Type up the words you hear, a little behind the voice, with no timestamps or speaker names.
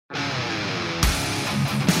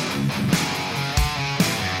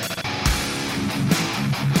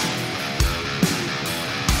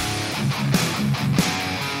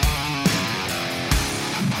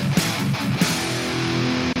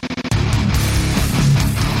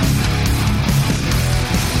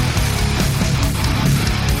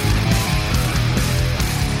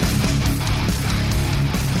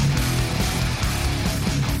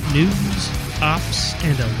ops,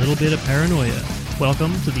 and a little bit of paranoia.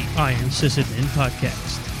 Welcome to the Iron Sysadmin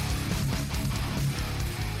Podcast.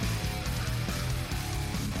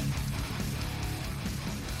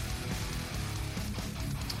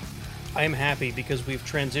 I am happy because we've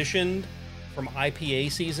transitioned from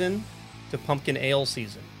IPA season to pumpkin ale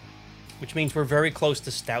season, which means we're very close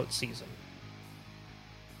to stout season.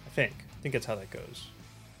 I think that's how that goes.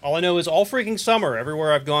 All I know is all freaking summer,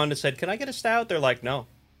 everywhere I've gone and said, can I get a stout? They're like, no,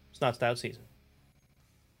 it's not stout season.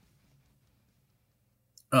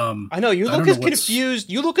 I know, you look as confused.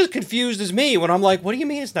 You look as confused as me when I'm like, what do you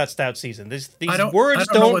mean it's not stout season? These words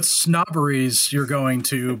don't know what snobberies you're going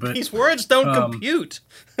to, but these words don't compute.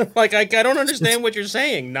 Like, I don't understand what you're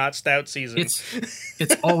saying, not stout season.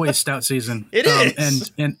 It's always stout season. It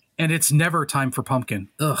is. And it's never time for pumpkin.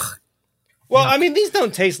 Ugh. Well, I mean, these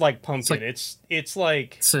don't taste like pumpkin. It's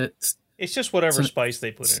just whatever spice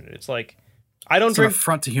they put in it. It's like, I don't drink... an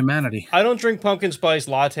affront to humanity. I don't drink pumpkin spice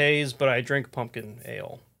lattes, but I drink pumpkin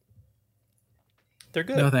ale. They're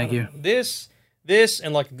good. No, thank you. This,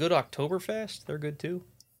 and like a good Oktoberfest, they're good too.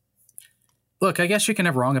 Look, I guess you can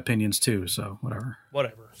have wrong opinions too, so whatever.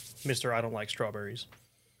 Whatever. Mister, I don't like strawberries.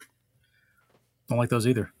 Don't like those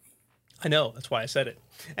either. I know, that's why I said it.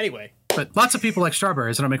 Anyway. But lots of people like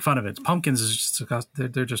strawberries, and I make fun of it. Pumpkins is just,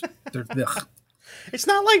 they're ugh. It's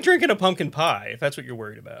not like drinking a pumpkin pie, if that's what you're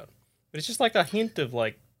worried about. But it's just like a hint of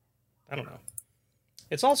like, I don't know.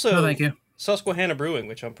 It's also no, thank you. Susquehanna Brewing,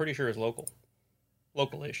 which I'm pretty sure is local.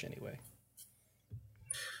 Local-ish, anyway.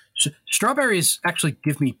 Strawberries actually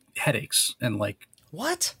give me headaches, and like...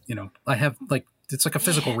 What? You know, I have like, it's like a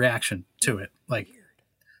physical reaction to it. Like,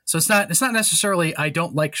 so it's not necessarily I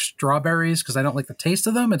don't like strawberries because I don't like the taste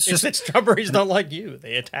of them. It's just that strawberries don't like you.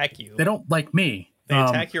 They attack you. They don't like me. They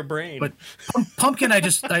attack your brain. But pumpkin, I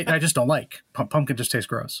just don't like. Pumpkin just tastes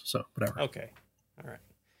gross. So whatever. Okay, all right.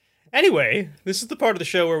 Anyway, this is the part of the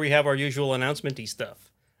show where we have our usual announcement-y stuff.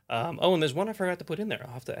 And there's one I forgot to put in there.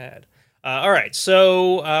 I'll have to add. All right,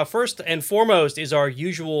 so first and foremost is our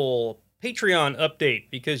usual Patreon update,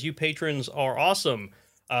 because you patrons are awesome.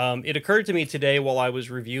 It occurred to me today while I was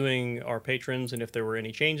reviewing our patrons and if there were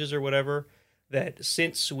any changes or whatever, that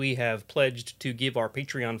since we have pledged to give our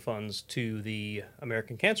Patreon funds to the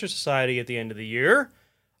American Cancer Society at the end of the year,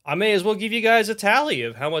 I may as well give you guys a tally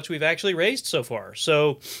of how much we've actually raised so far.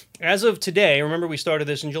 So as of today, remember we started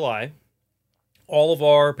this in July, all of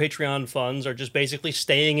our Patreon funds are just basically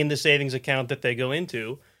staying in the savings account that they go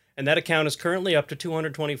into, and that account is currently up to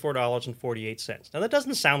 $224.48. Now, that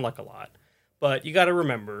doesn't sound like a lot, but you got to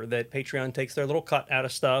remember that Patreon takes their little cut out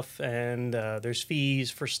of stuff, and there's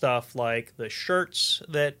fees for stuff like the shirts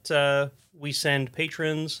that we send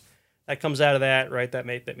patrons. That comes out of that, right? That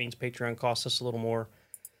means Patreon costs us a little more.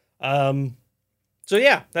 So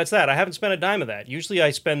yeah, that's that. I haven't spent a dime of that. Usually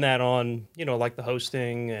I spend that on, like the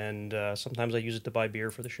hosting, and sometimes I use it to buy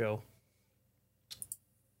beer for the show.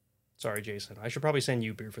 Sorry, Jason. I should probably send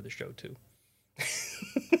you beer for the show, too.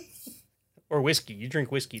 Or whiskey. You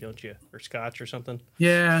drink whiskey, don't you? Or scotch or something?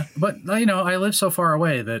 Yeah, but, I live so far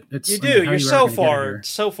away that it's... You do. You're so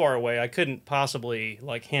far away. I couldn't possibly,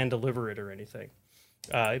 hand deliver it or anything.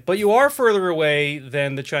 But you are further away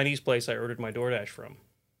than the Chinese place I ordered my DoorDash from.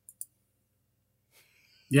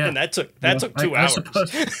 Yeah, and that took 2 hours.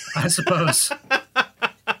 I suppose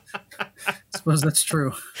that's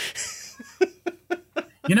true.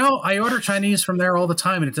 I order Chinese from there all the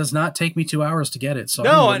time, and it does not take me 2 hours to get it. So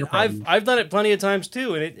no, and I've done it plenty of times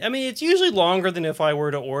too, and it's usually longer than if I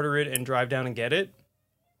were to order it and drive down and get it.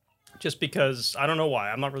 Just because I don't know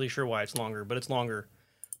why. I'm not really sure why it's longer, but it's longer.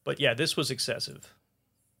 But yeah, this was excessive.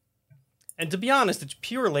 And to be honest, it's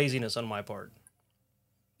pure laziness on my part.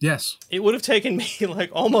 Yes. It would have taken me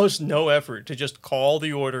almost no effort to just call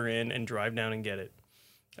the order in and drive down and get it.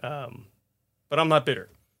 But I'm not bitter.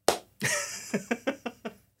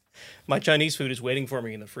 My Chinese food is waiting for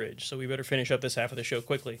me in the fridge, so we better finish up this half of the show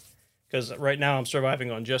quickly. Because right now I'm surviving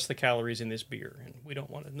on just the calories in this beer, and we don't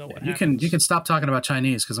want to know what happens. You can stop talking about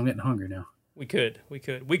Chinese, because I'm getting hungry now. We could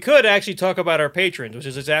actually talk about our patrons, which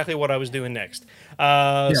is exactly what I was doing next.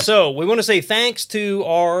 Yes. So we want to say thanks to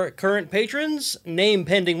our current patrons, name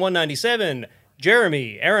pending 197,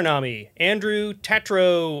 Jeremy, Aranami, Andrew,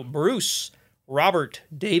 Tatro, Bruce, Robert,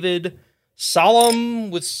 David,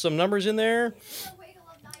 Solemn with some numbers in there,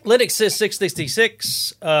 Linux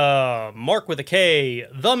 666, Mark with a K,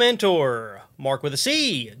 The Mentor, Mark with a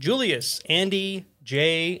C, Julius, Andy,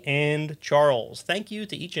 Jay, and Charles. Thank you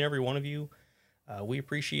to each and every one of you. We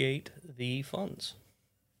appreciate the funds.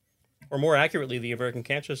 Or more accurately, the American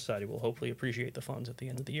Cancer Society will hopefully appreciate the funds at the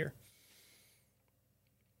end of the year.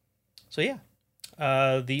 So yeah.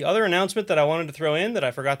 The other announcement that I wanted to throw in that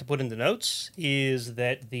I forgot to put into notes is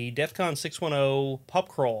that the DEF CON 610 pub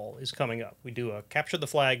crawl is coming up. We do a Capture the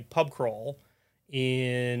Flag pub crawl.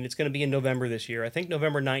 It's going to be in November this year. I think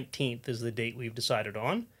November 19th is the date we've decided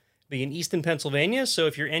on. Be in Easton, Pennsylvania. So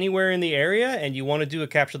if you're anywhere in the area and you want to do a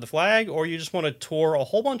Capture the Flag, or you just want to tour a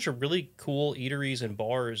whole bunch of really cool eateries and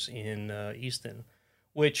bars in Easton,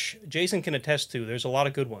 which Jason can attest to, there's a lot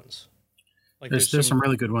of good ones. Like there's some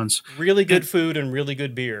really good ones. Really good food and really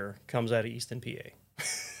good beer comes out of Easton, PA.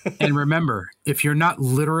 And remember, if you're not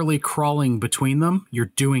literally crawling between them,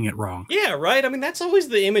 you're doing it wrong. Yeah, right? I mean, that's always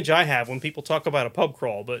the image I have when people talk about a pub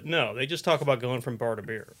crawl, but no, they just talk about going from bar to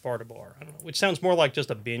bar. I don't know, which sounds more like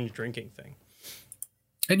just a binge drinking thing.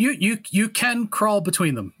 And you can crawl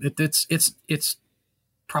between them. It's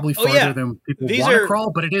probably farther than people want to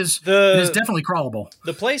crawl, but it is definitely crawlable.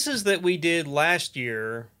 The places that we did last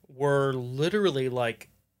year were literally like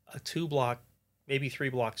a 2-block, maybe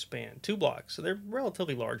 3-block span. 2 blocks, so they're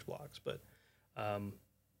relatively large blocks, but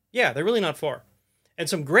yeah, they're really not far. And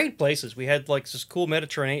some great places. We had like this cool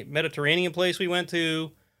Mediterranean place we went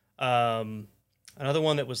to. Another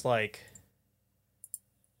one that was like,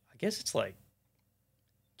 I guess it's like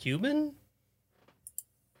Cuban?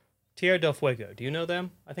 Tierra del Fuego. Do you know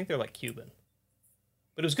them? I think they're like Cuban.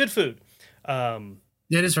 But it was good food.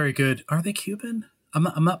 It is very good. Are they Cuban? I'm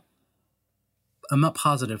not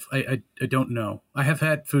positive. I don't know. I have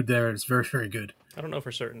had food there. It's very, very good. I don't know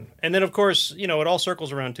for certain. And then, of course, it all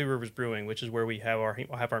circles around Two Rivers Brewing, which is where we have our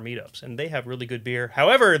meetups, and they have really good beer.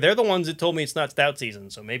 However, they're the ones that told me it's not stout season,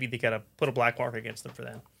 so maybe they gotta put a black mark against them for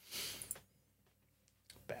that.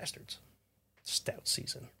 Bastards. Stout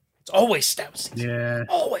season. It's always stout season. Yeah.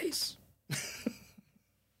 Always.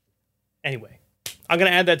 Anyway, I'm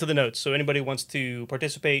gonna add that to the notes, so anybody wants to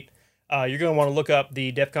participate, you're going to want to look up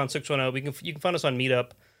the DEF CON 610. You can find us on Meetup,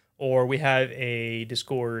 or we have a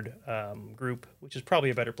Discord group, which is probably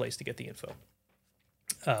a better place to get the info.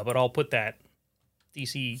 But I'll put that.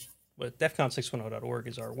 DEFCON610.org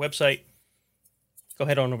is our website. Go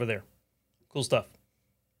head on over there. Cool stuff.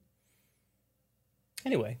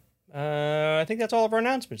 Anyway, I think that's all of our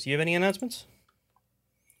announcements. Do you have any announcements?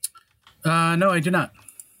 No, I do not.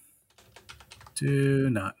 Do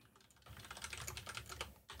not.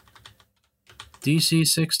 DC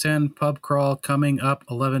 610 pub crawl coming up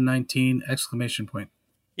 11/19 exclamation point.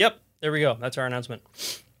 Yep, there we go. That's our announcement.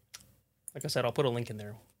 Like I said, I'll put a link in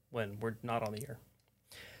there when we're not on the air.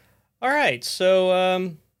 All right,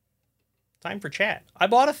 so time for chat. I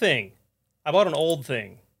bought a thing. I bought an old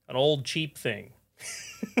thing, an old cheap thing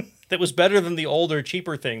that was better than the older,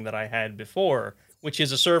 cheaper thing that I had before, which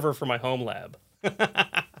is a server for my home lab.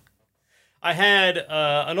 I had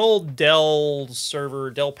an old Dell server,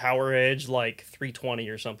 Dell PowerEdge, like 320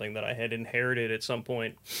 or something that I had inherited at some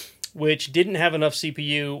point, which didn't have enough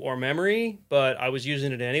CPU or memory, but I was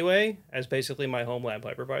using it anyway as basically my home lab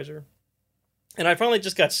hypervisor. And I finally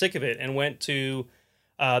just got sick of it and went to,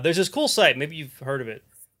 there's this cool site, maybe you've heard of it,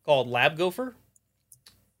 called LabGopher.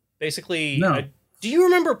 Basically, no. Do you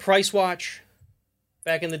remember PriceWatch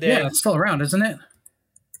back in the day? Yeah, it's still around, isn't it?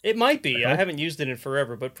 It might be. I haven't used it in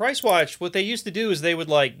forever. But PriceWatch, what they used to do is they would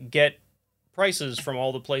like get prices from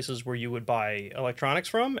all the places where you would buy electronics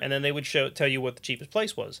from, and then they would tell you what the cheapest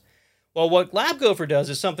place was. Well, what LabGopher does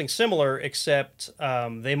is something similar, except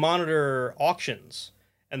they monitor auctions,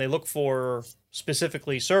 and they look for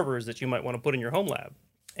specifically servers that you might want to put in your home lab.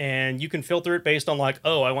 And you can filter it based on like,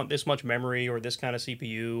 oh, I want this much memory or this kind of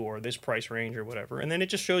CPU or this price range or whatever. And then it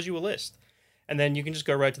just shows you a list. And then you can just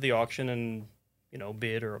go right to the auction and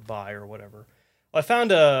bid or buy or whatever. Well, I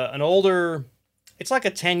found an older, it's like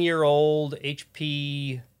a 10-year-old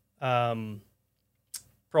HP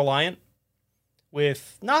ProLiant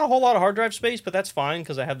with not a whole lot of hard drive space, but that's fine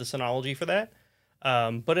because I have the Synology for that.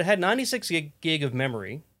 But it had 96 gig of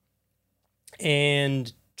memory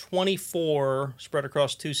and 24 spread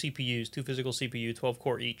across 2 CPUs, 2 physical CPU, 12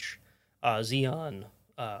 core each, Xeon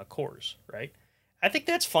cores, right? I think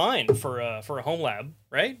that's fine for a home lab,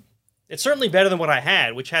 right? It's certainly better than what I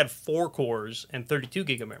had, which had 4 cores and 32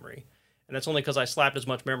 gig of memory. And that's only because I slapped as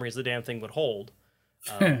much memory as the damn thing would hold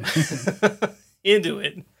into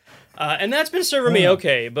it. And that's been serving me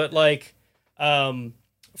okay. But, like,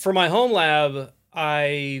 for my home lab,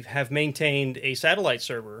 I have maintained a satellite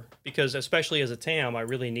server because, especially as a TAM, I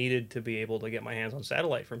really needed to be able to get my hands on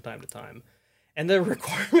satellite from time to time. And the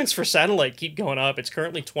requirements for satellite keep going up. It's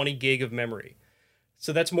currently 20 gig of memory.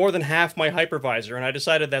 So that's more than half my hypervisor, and I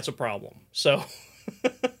decided that's a problem. So,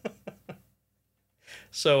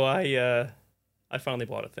 I finally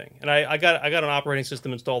bought a thing, and I got an operating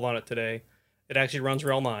system installed on it today. It actually runs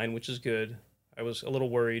RHEL 9, which is good. I was a little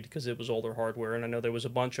worried because it was older hardware, and I know there was a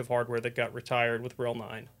bunch of hardware that got retired with Rel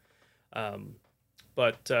 9.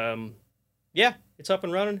 But yeah, it's up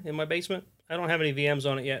and running in my basement. I don't have any VMs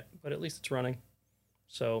on it yet, but at least it's running.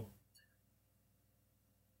 So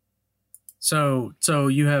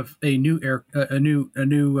you have a new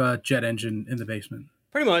jet engine in the basement.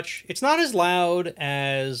 pretty much, it's not as loud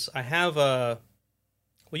as I have a.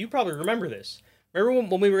 Well, you probably remember this. Remember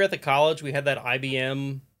when we were at the college, we had that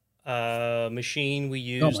IBM machine we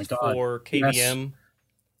used for KVM.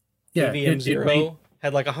 Yes. KVM Zero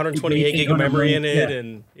had like 128 gig of memory in it,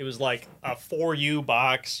 and it was like a 4U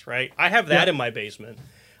box, right? I have that in my basement.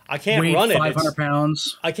 I can't run it. 500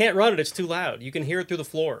 pounds. I can't run it. It's too loud. You can hear it through the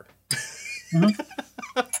floor.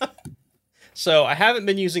 So I haven't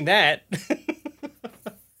been using that.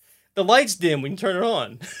 The light's dim when you turn it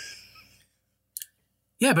on.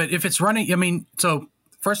 Yeah, but if it's running, I mean, so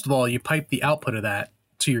first of all, you pipe the output of that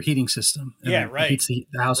to your heating system. And right. It heats the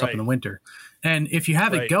house up in the winter. And if you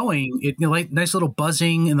have it going, like nice little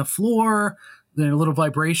buzzing in the floor, then a little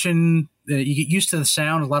vibration. You get used to the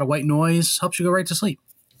sound. A lot of white noise helps you go right to sleep.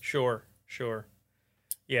 Sure.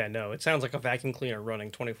 Yeah, no, it sounds like a vacuum cleaner running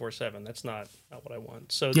 24/7. That's not what I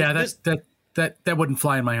want. So yeah, that wouldn't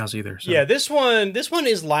fly in my house either. So. Yeah, this one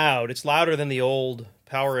is loud. It's louder than the old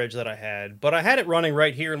PowerEdge that I had, but I had it running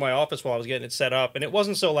right here in my office while I was getting it set up, and it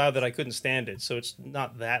wasn't so loud that I couldn't stand it. So it's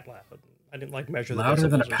not that loud. I didn't measure the louder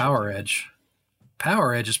than a PowerEdge.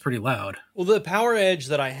 PowerEdge is pretty loud. Well, the PowerEdge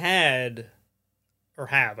that I had, or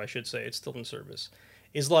have, I should say, it's still in service,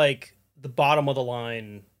 is like the bottom of the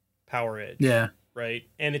line PowerEdge. Yeah. Right?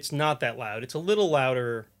 And it's not that loud. It's a little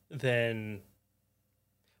louder than...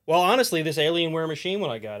 Well, honestly, this Alienware machine,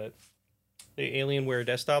 when I got it, the Alienware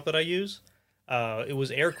desktop that I use, it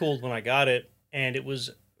was air-cooled when I got it, and it was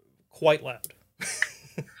quite loud.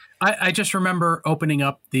 I just remember opening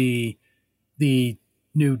up the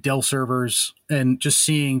new Dell servers and just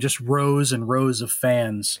seeing just rows and rows of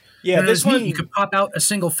fans. Yeah, this one... You could pop out a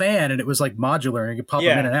single fan, and it was like modular, and you could pop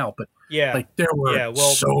them in and out, but like there were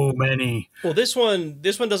so many. Well, this one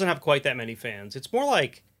doesn't have quite that many fans. It's more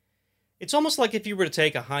like... It's almost like if you were to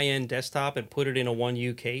take a high-end desktop and put it in a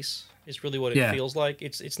 1U case, is really what it feels like.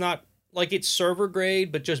 It's not like it's server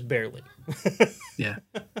grade, but just barely. Yeah.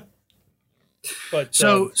 But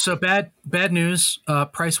so bad news.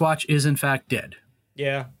 PriceWatch is in fact dead.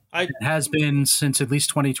 Yeah, it has been since at least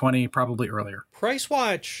 2020, probably earlier.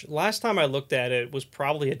 PriceWatch, last time I looked at it was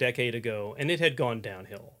probably a decade ago, and it had gone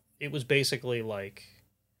downhill. It was basically like,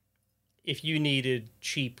 if you needed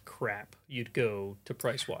cheap crap, you'd go to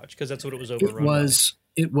PriceWatch because that's what it was overrun.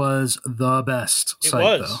 It was the best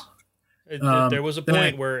site, though. There was a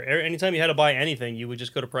point where anytime you had to buy anything, you would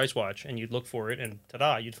just go to PriceWatch and you'd look for it, and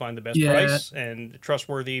ta-da, you'd find the best price and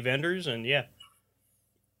trustworthy vendors, and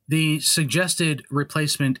The suggested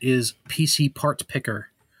replacement is PC Part Picker.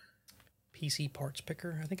 PC Parts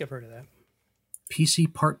Picker? I think I've heard of that.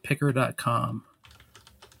 PCPartPicker.com.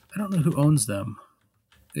 I don't know who owns them.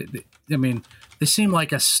 I mean, they seem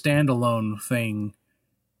like a standalone thing,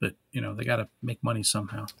 but they got to make money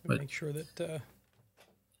somehow. But make sure that.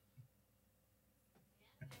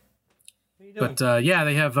 Yeah,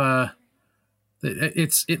 they have.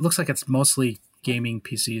 It looks like it's mostly gaming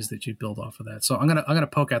PCs that you build off of that. So I'm gonna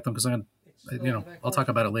poke at them because I'll talk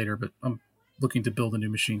about it later. But I'm looking to build a new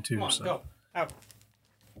machine too. Come on, go out.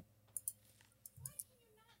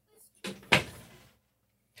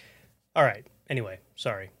 All right. Anyway,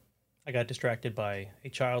 sorry. I got distracted by a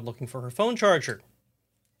child looking for her phone charger.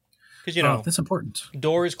 Because, that's important.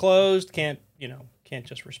 Door is closed. Can't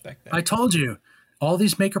just respect that. I told you, all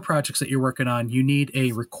these maker projects that you're working on, you need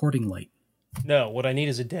a recording light. No, what I need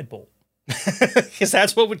is a deadbolt. Because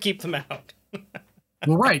that's what would keep them out.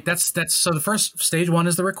 Well, right. That's so the first stage one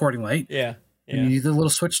is the recording light. Yeah. And you need the little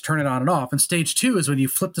switch to turn it on and off. And stage two is when you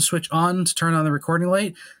flip the switch on to turn on the recording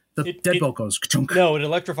light. The deadbolt goes ka-chunk. No, it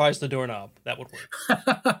electrifies the doorknob. That would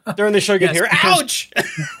work. During the show, you can hear, ouch!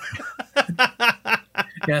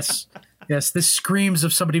 Yes. This screams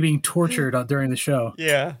of somebody being tortured during the show.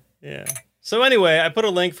 Yeah. So anyway, I put a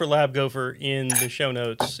link for LabGopher in the show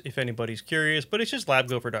notes if anybody's curious, but it's just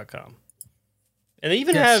labgopher.com. And they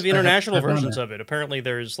even have international versions of it. Apparently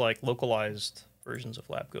there's like localized versions of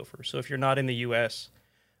LabGopher. So if you're not in the US,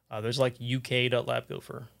 there's like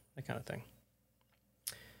uk.labgopher, that kind of thing.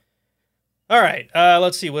 All right,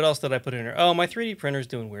 let's see. What else did I put in here? Oh, my 3D printer's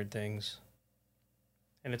doing weird things.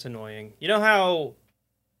 And it's annoying. You know how...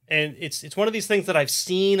 And it's one of these things that I've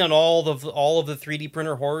seen on all of the 3D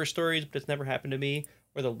printer horror stories, but it's never happened to me,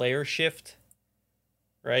 where the layer shift,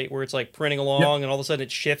 right? Where it's like printing along, and all of a sudden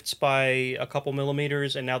it shifts by a couple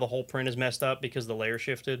millimeters, and now the whole print is messed up because the layer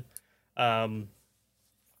shifted. Um,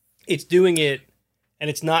 it's doing it, and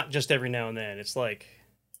it's not just every now and then. It's like,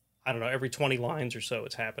 I don't know, every 20 lines or so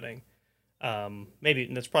it's happening. Maybe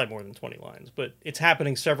that's probably more than 20 lines, but it's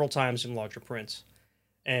happening several times in larger prints.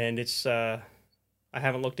 And it's, I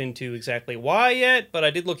haven't looked into exactly why yet, but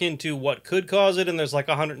I did look into what could cause it, and there's like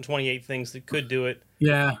 128 things that could do it.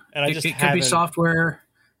 Yeah, and it could be software.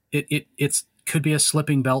 It's could be a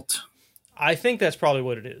slipping belt. I think that's probably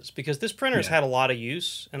what it is, because this printer's had a lot of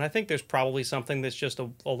use, and I think there's probably something that's just a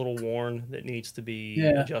little worn that needs to be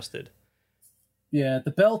adjusted. Yeah,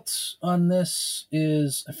 the belt on this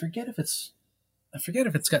is I forget if it's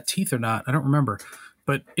got teeth or not. I don't remember,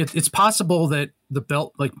 but it's possible that the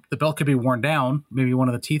belt could be worn down. Maybe one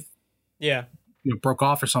of the teeth, broke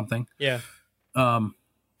off or something. Yeah.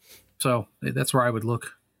 So that's where I would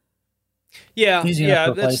look. Yeah,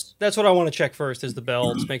 that's what I want to check first is the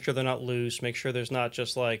belts. Make sure they're not loose. Make sure there's not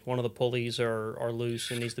just like one of the pulleys are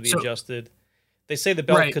loose and needs to be adjusted. They say the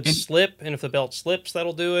belt could slip, and if the belt slips,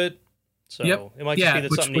 that'll do it. So it might just be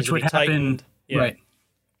that something needs to be tightened. Yeah. Right.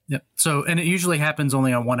 Yep. So, and it usually happens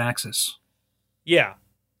only on one axis. Yeah.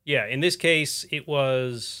 Yeah. In this case, it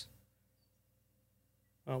was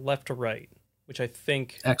left to right, which I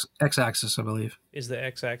think x-axis, I believe, is the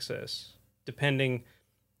x-axis. Depending,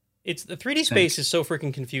 it's the 3D space is so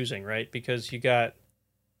freaking confusing, right? Because you got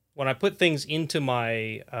when I put things into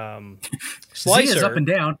my slicer, Z is up and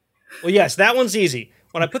down. Well, yes, that one's easy.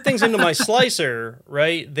 When I put things into my slicer,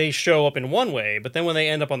 right, they show up in one way, but then when they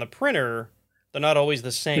end up on the printer, they're not always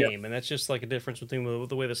the same, and that's just like a difference between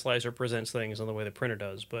the way the slicer presents things and the way the printer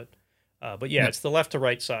does. But yeah, it's the left to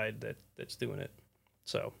right side that's doing it.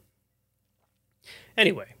 So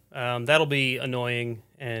anyway, that'll be annoying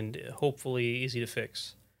and hopefully easy to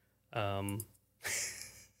fix.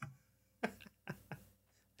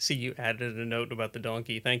 See, you added a note about the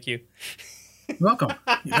donkey. Thank you. You're welcome.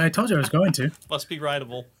 I told you I was going to. Must be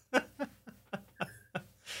rideable.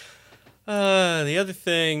 The other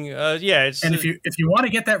thing, it's... And if you want to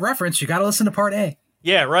get that reference, you got to listen to part A.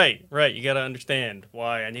 Yeah, right. You got to understand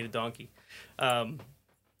why I need a donkey. The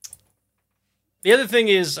other thing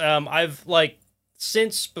is, I've,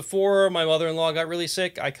 since before my mother-in-law got really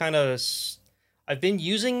sick, I've been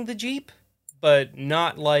using the Jeep, but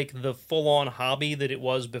not like the full-on hobby that it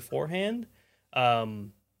was beforehand.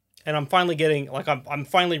 And I'm finally getting, I'm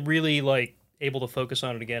finally really, able to focus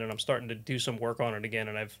on it again, and I'm starting to do some work on it again,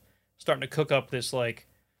 and I've starting to cook up this,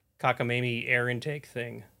 cockamamie air intake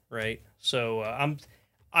thing, right? So,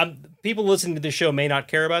 people listening to this show may not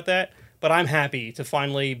care about that, but I'm happy to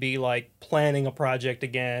finally be, planning a project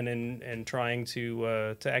again and trying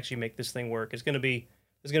to actually make this thing work. There's going to be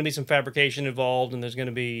some fabrication involved, and there's going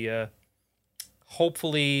to be,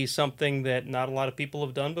 hopefully something that not a lot of people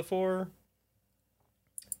have done before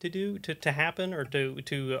to happen or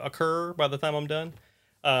to occur by the time I'm done.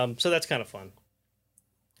 So that's kind of fun.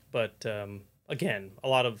 But again, a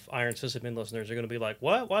lot of Iron Sysadmin listeners are going to be like,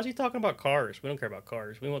 what? Why is he talking about cars? We don't care about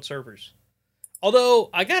cars. We want servers. Although,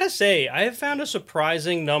 I got to say, I have found a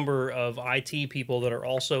surprising number of IT people that are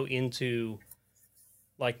also into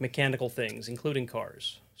mechanical things, including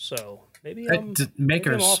cars. So maybe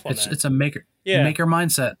makers. It's a maker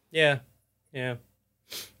mindset. Yeah.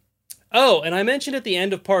 Oh, and I mentioned at the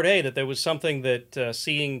end of Part A that there was something that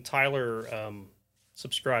seeing Tyler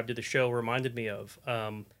subscribe to the show reminded me of.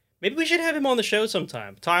 Maybe we should have him on the show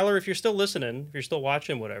sometime. Tyler, if you're still listening, if you're still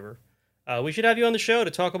watching, whatever, we should have you on the show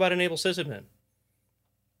to talk about Enable Sysadmin.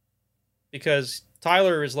 Because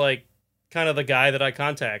Tyler is kind of the guy that I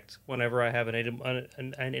contact whenever I have an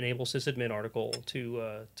Enable Sysadmin article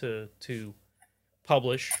to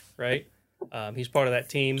publish, right? He's part of that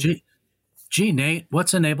team. Gee, Nate,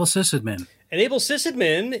 what's Enable Sysadmin? Enable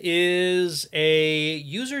Sysadmin is a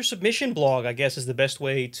user submission blog, I guess is the best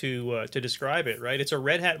way to describe it, right? It's a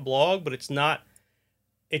Red Hat blog, but it's not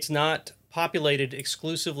populated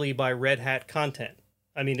exclusively by Red Hat content.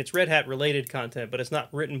 I mean, it's Red Hat related content, but it's not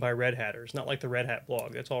written by Red Hatters. Not like the Red Hat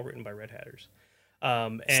blog. It's all written by Red Hatters.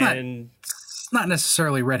 It's not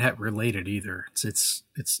necessarily Red Hat related either. It's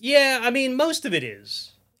yeah, I mean, most of it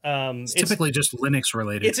is. It's typically just Linux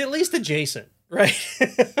related. It's at least adjacent, right?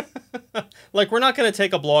 We're not going to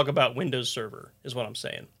take a blog about Windows Server, is what I'm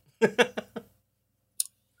saying.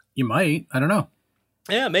 You might. I don't know.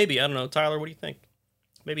 Yeah, maybe. I don't know. Tyler, what do you think?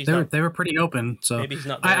 Maybe they were pretty open. So maybe he's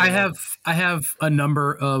not. I have a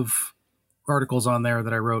number of articles on there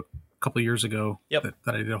that I wrote a couple of years ago. Yep.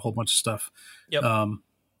 That I did a whole bunch of stuff. Yep. I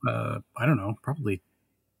don't know. Probably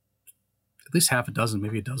at least half a dozen,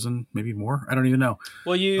 maybe a dozen, maybe more. I don't even know.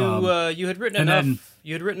 Well, you had written enough.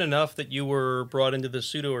 You had written enough that you were brought into the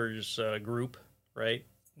Sudoers group, right?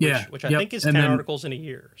 Yeah. which I Yep. think is And 10 then articles in a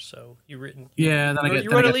year. So yeah, then I you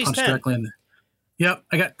got wrote at least punched 10. directly in the. Yep,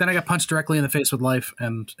 I got punched directly in the face with life,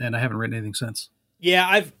 and I haven't written anything since. Yeah,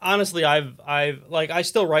 I've like I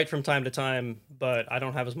still write from time to time, but I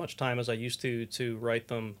don't have as much time as I used to write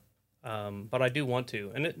them. But I do want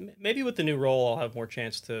to, and maybe with the new role, I'll have more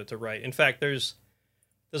chance to write. In fact, there's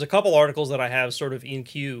a couple articles that I have sort of in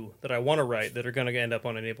queue that I want to write that are going to end up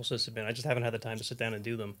on Enable Sysadmin. I just haven't had the time to sit down and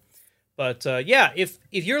do them. But yeah, if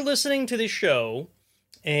you're listening to this show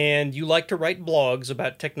and you like to write blogs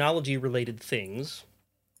about technology related things,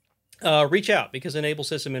 reach out, because Enable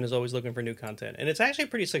Sysadmin is always looking for new content, and it's actually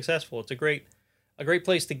pretty successful. It's a great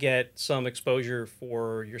place to get some exposure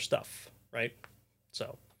for your stuff, right?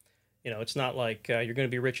 So, it's not like you're going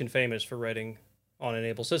to be rich and famous for writing on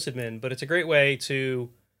Enable Sysadmin, but it's a great way to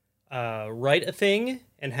write a thing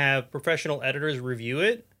and have professional editors review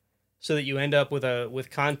it, so that you end up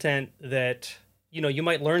with content that you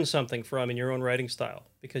might learn something from in your own writing style,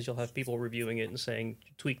 because you'll have people reviewing it and saying,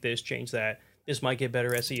 tweak this, change that. This might get better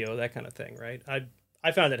SEO, that kind of thing, right?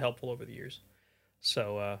 I found it helpful over the years.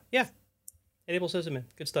 So, yeah. Enable Sysadmin.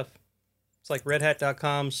 Good stuff. It's like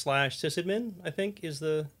redhat.com/sysadmin, I think, is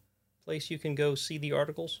the place you can go see the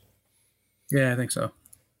articles. Yeah, I think so.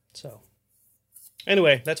 So,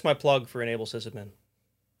 anyway, that's my plug for Enable Sysadmin.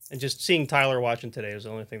 And just seeing Tyler watching today was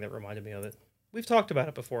the only thing that reminded me of it. We've talked about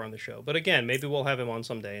it before on the show, but again, maybe we'll have him on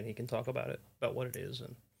someday and he can talk about what it is.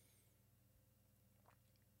 And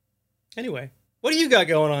anyway, what do you got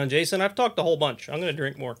going on, Jason? I've talked a whole bunch. I'm going to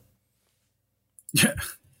drink more. Yeah,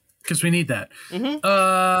 because we need that. Mm-hmm.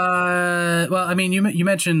 Well, I mean, you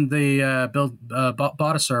mentioned the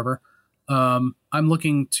bought a server. I'm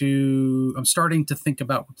starting to think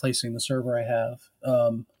about replacing the server I have.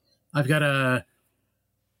 I've got I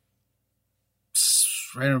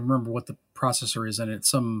don't remember what the processor is in it.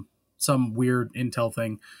 Some weird Intel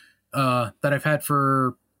thing that I've had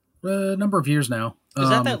for a number of years now. Is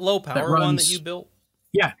that low power one that you built?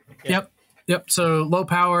 Yeah. Yep. So low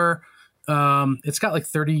power. It's got like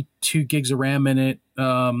 32 gigs of RAM in it.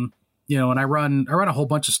 And I run a whole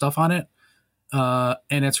bunch of stuff on it.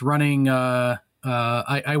 And it's running. I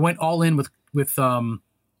went all in with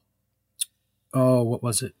what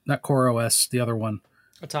was it? Not CoreOS, the other one.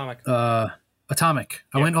 Atomic. Atomic.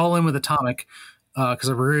 I went all in with Atomic because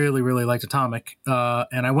I really, really liked Atomic.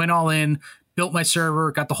 And I went all in, built my server,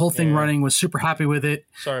 got the whole thing running, was super happy with it.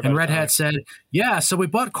 Sorry about and Red Atomic. Hat said, yeah, so we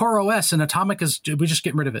bought CoreOS and Atomic we're just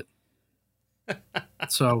getting rid of it.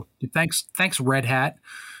 So thanks, Red Hat.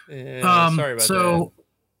 Sorry about that.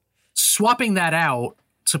 Swapping that out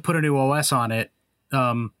to put a new OS on it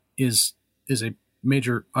is a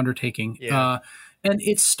major undertaking. Yeah. And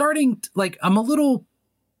it's starting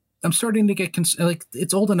I'm starting to get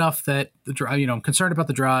it's old enough that I'm concerned about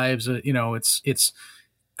the drives.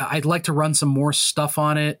 I'd like to run some more stuff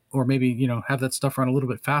on it, or maybe have that stuff run a little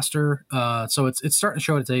bit faster. So it's starting to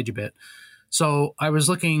show its age a bit. So I was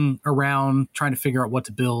looking around trying to figure out what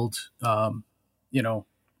to build. Kind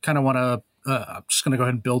of want to. I'm just going to go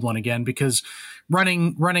ahead and build one again, because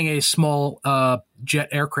running a small jet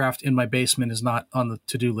aircraft in my basement is not on the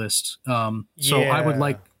to-do list. So I would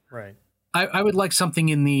like. Right. I would like something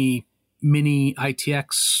in the mini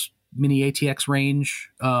ATX range,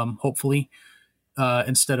 hopefully,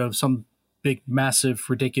 instead of some big, massive,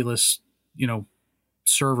 ridiculous,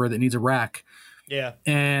 server that needs a rack. Yeah.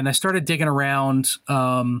 And I started digging around.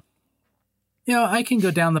 I can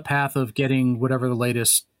go down the path of getting whatever the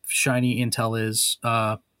latest shiny Intel is,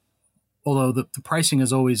 although the pricing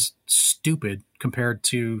is always stupid compared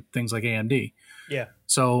to things like AMD. Yeah.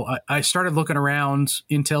 So I started looking around.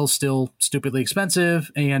 Intel's still stupidly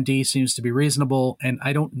expensive. AMD seems to be reasonable, and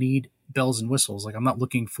I don't need bells and whistles. Like, I'm not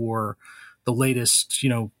looking for the latest,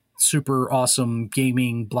 super awesome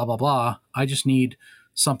gaming, blah, blah, blah. I just need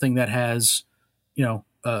something that has,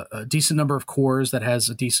 a decent number of cores, that has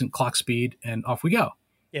a decent clock speed, and off we go.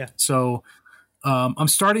 Yeah. So I'm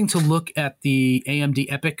starting to look at the AMD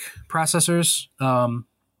EPYC processors,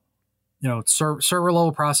 server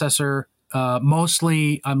level processor.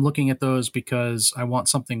 Mostly I'm looking at those because I want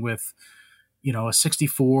something with, a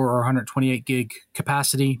 64 or 128 gig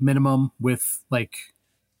capacity minimum with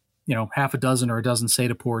half a dozen or a dozen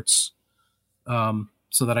SATA ports,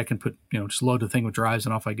 so that I can put, just load the thing with drives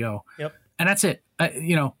and off I go. Yep. And that's it.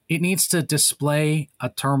 It needs to display a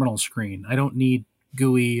terminal screen. I don't need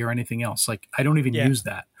GUI or anything else. Like, I don't even use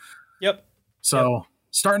that. Yep. So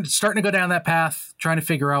starting to go down that path, trying to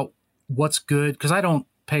figure out what's good, because I don't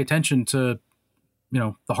pay attention to,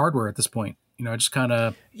 the hardware at this point. I just kind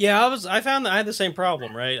of... Yeah, I found that I had the same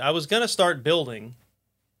problem, right? I was going to start building,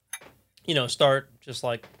 start just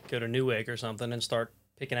like go to Newegg or something and start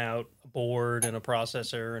picking out a board and a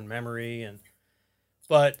processor and memory and.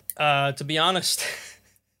 But to be honest,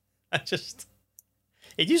 I just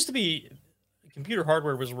it used to be computer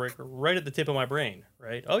hardware was right at the tip of my brain,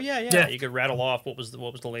 right? Oh yeah. You could rattle off what was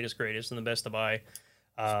the latest, greatest, and the best to buy.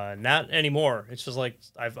 Not anymore. It's just like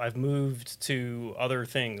I've moved to other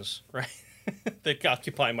things, right? That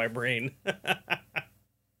occupy my brain.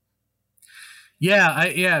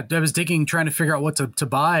 I was digging, trying to figure out what to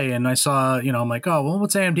buy, and I saw, I'm like, oh, well,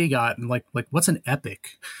 what's AMD got? And like what's an EPYC?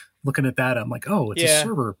 Looking at that, I'm like, oh, it's a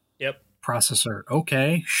server processor.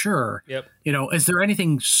 Okay, sure. Yep. Is there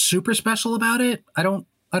anything super special about it? I don't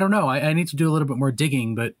know. I need to do a little bit more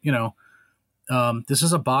digging, but this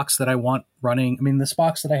is a box that I want running. I mean, this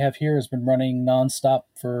box that I have here has been running nonstop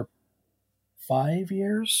for 5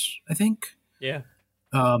 years, I think. Yeah.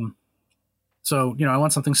 So, I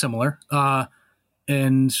want something similar.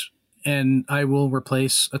 And I will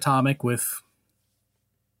replace Atomic with,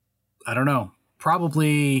 I don't know,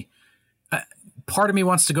 probably part of me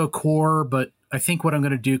wants to go Core, but I think what I'm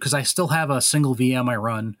going to do, because I still have a single VM I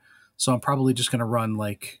run, so I'm probably just going to run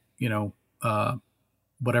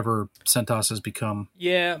whatever CentOS has become.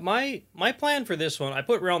 Yeah, my plan for this one, I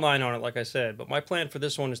put Rail 9 on it, like I said, but my plan for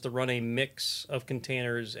this one is to run a mix of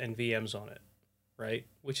containers and VMs on it, right?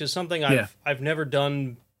 Which is something I've never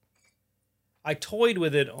done. I toyed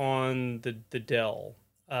with it on the Dell,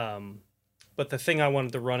 but the thing I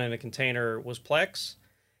wanted to run in a container was Plex,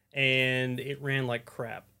 and it ran like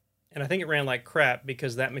crap. And I think it ran like crap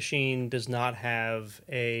because that machine does not have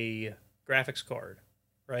a graphics card,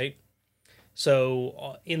 right?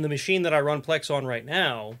 So in the machine that I run Plex on right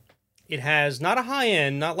now, it has not a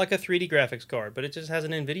high-end, not like a 3D graphics card, but it just has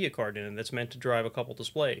an NVIDIA card in it that's meant to drive a couple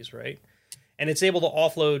displays, right? And it's able to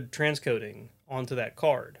offload transcoding onto that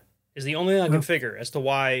card. Is the only thing I can figure as to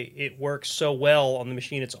why it works so well on the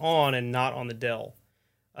machine it's on and not on the Dell.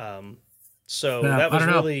 That was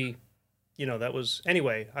really, that was,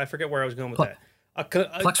 anyway, I forget where I was going with that.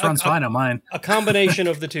 Plex runs fine on mine. A combination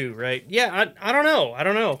of the two, right? Yeah, I don't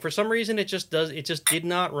know. For some reason, it just did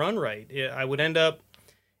not run right. I would end up,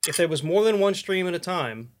 if there was more than one stream at a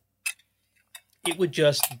time, it would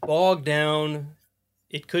just bog down.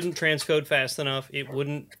 It couldn't transcode fast enough. It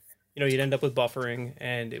wouldn't, you'd end up with buffering,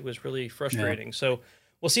 and it was really frustrating. Yeah. So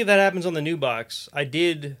we'll see if that happens on the new box. I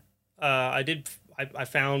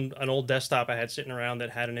found an old desktop I had sitting around that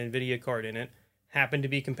had an NVIDIA card in it. Happened to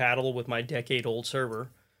be compatible with my decade-old server.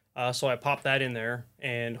 So I popped that in there,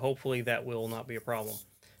 and hopefully that will not be a problem.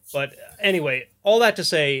 But anyway, all that to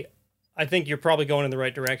say, I think you're probably going in the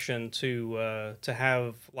right direction to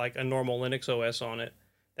have like a normal Linux OS on it.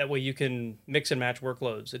 That way you can mix and match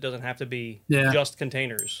workloads. It doesn't have to be just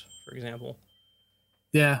containers, for example.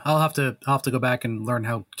 Yeah, I'll have to go back and learn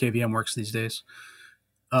how KVM works these days.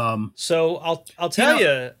 So I'll tell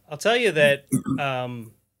you that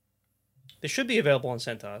this should be available on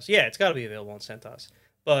CentOS. Yeah, it's got to be available on CentOS.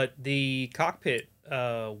 But the Cockpit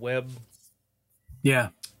web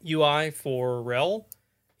UI for RHEL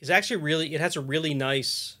is actually it has a really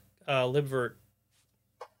nice libvirt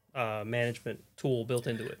management tool built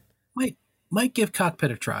into it. Might give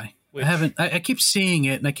Cockpit a try. I keep seeing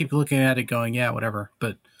it and I keep looking at it going, yeah, whatever.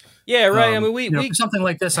 But yeah, right. I mean, we for something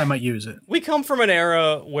like this, I might use it. We come from an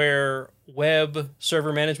era where web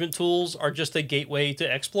server management tools are just a gateway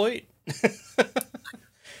to exploit.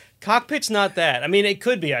 Cockpit's not that. I mean, it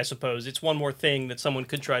could be, I suppose. It's one more thing that someone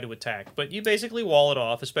could try to attack. But you basically wall it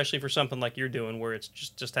off, especially for something like you're doing, where it's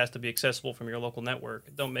just has to be accessible from your local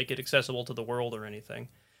network. Don't make it accessible to the world or anything.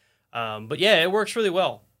 But yeah, it works really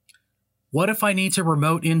well. What if I need to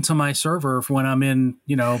remote into my server when I'm in,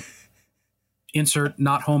 insert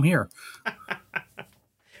not home here?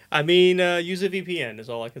 I mean, use a VPN is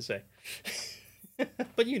all I can say.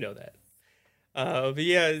 But you know that. But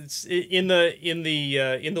yeah, it's in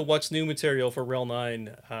the what's new material for RHEL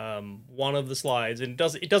 9. One of the slides, and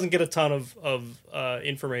it doesn't get a ton of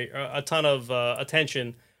information, a ton of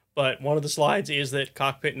attention. But one of the slides is that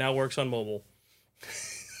Cockpit now works on mobile,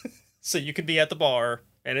 so you could be at the bar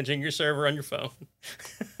managing your server on your phone.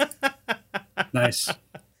 Nice.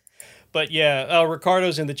 But yeah,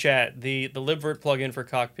 Ricardo's in the chat. The libvirt plugin for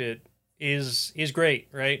Cockpit is great,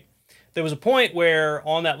 right? There was a point where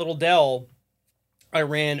on that little Dell, I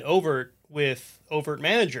ran Overt with Overt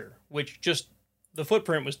Manager, which just the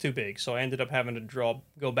footprint was too big, so I ended up having to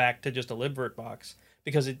go back to just a libvirt box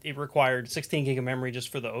because it required 16 gig of memory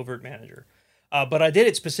just for the Overt Manager. But I did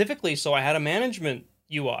it specifically so I had a management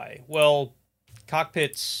UI. Well,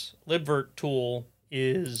 Cockpit's libvirt tool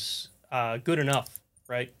is good enough,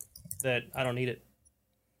 right? That I don't need it.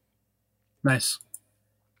 Nice.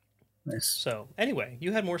 So anyway,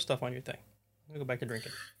 you had more stuff on your thing. I'll go back to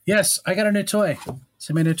drinking. Yes, I got a new toy.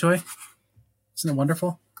 See my new toy? Isn't it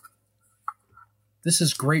wonderful? This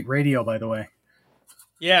is great radio, by the way.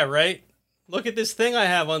 Yeah, right? Look at this thing I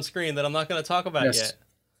have on screen that I'm not going to talk about yet.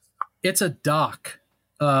 It's a dock.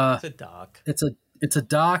 It's a dock. It's a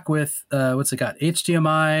dock with what's it got?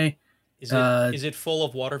 HDMI. Is it full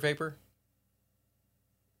of water vapor?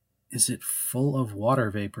 Is it full of water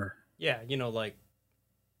vapor? Yeah, you know, like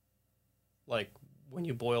when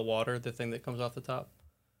you boil water, the thing that comes off the top.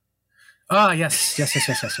 Ah, yes.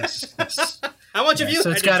 How much of you?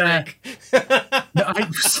 So it's got a. No, I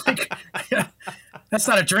was like, that's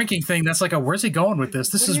not a drinking thing. That's like a. Where's he going with this?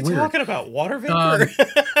 This is weird. What are you talking about? Water vapor?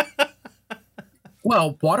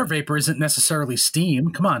 Well, water vapor isn't necessarily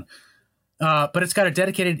steam. Come on. But it's got a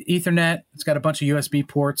dedicated Ethernet. It's got a bunch of USB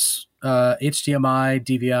ports, HDMI,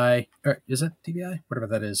 DVI. Or is it DVI? Whatever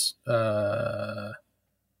that is. No,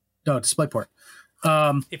 DisplayPort.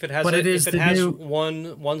 If it has,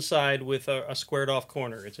 one side with a squared off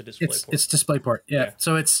corner, it's a DisplayPort. It's DisplayPort. Yeah.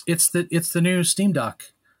 So it's the new Steam Dock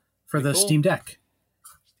for the cool. Steam Deck.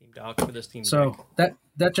 Steam Dock for the Steam Deck. So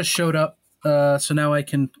that just showed up. So now I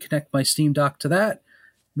can connect my Steam Dock to that,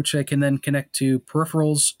 which I can then connect to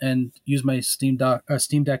peripherals and use my Steam Deck,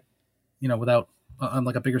 without on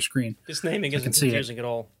like a bigger screen. This naming isn't confusing at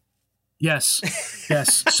all. Yes.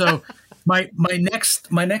 So my next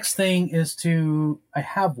thing is I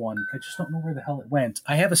have one. I just don't know where the hell it went.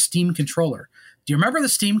 I have a Steam controller. Do you remember the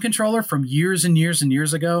Steam controller from years and years and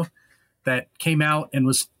years ago that came out and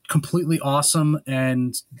was completely awesome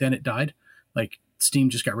and then it died? Like Steam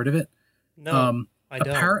just got rid of it? No, I don't.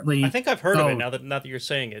 Apparently, I think I've heard of it now that you're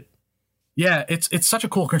saying it. Yeah, it's such a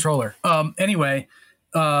cool controller. Anyway,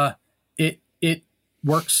 it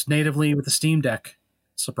works natively with the Steam Deck.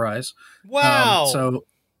 Surprise! Wow. So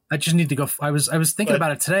I just need to go. I was thinking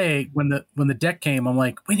about it today when the deck came. I'm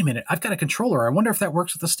like, wait a minute, I've got a controller. I wonder if that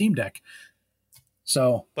works with the Steam Deck.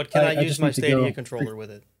 So, but can I use my Stadia controller with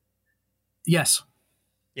it? Yes.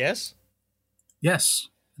 Yes. Yes.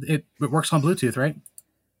 It works on Bluetooth, right?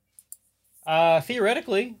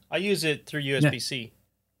 Theoretically, I use it through USB-C.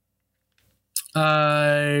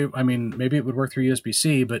 I mean, maybe it would work through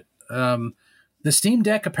USB-C, but the Steam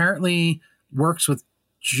Deck apparently works with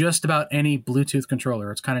just about any Bluetooth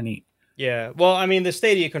controller. It's kind of neat. Yeah. Well, I mean, the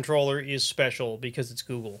Stadia controller is special because it's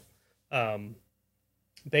Google.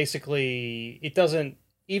 Basically, it doesn't.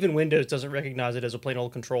 Even Windows doesn't recognize it as a plain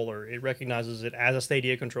old controller. It recognizes it as a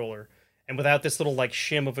Stadia controller, and without this little like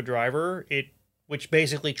shim of a driver, which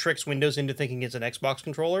basically tricks Windows into thinking it's an Xbox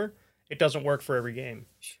controller, it doesn't work for every game.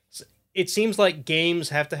 It seems like games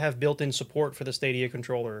have to have built-in support for the Stadia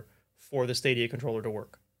controller for the Stadia controller to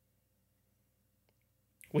work,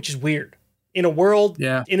 which is weird. In a world,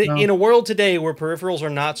 in a world today where peripherals are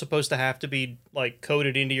not supposed to have to be like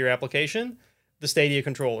coded into your application, the Stadia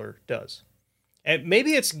controller does. And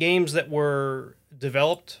maybe it's games that were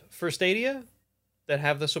developed for Stadia that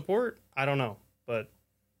have the support. I don't know, but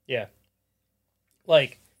yeah.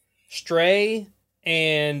 Like, Stray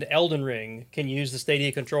and Elden Ring can use the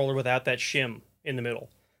Stadia controller without that shim in the middle.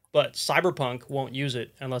 But Cyberpunk won't use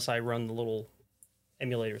it unless I run the little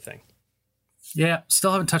emulator thing. Yeah,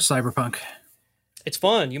 still haven't touched Cyberpunk. It's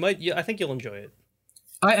fun. I think you'll enjoy it.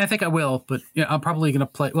 I think I will, but yeah, I'm probably going to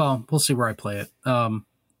play. Well, we'll see where I play it.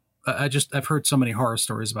 I've heard so many horror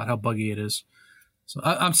stories about how buggy it is. So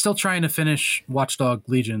I'm still trying to finish Watchdog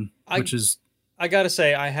Legion, which is... I gotta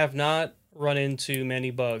say, I have not run into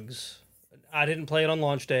many bugs. I didn't play it on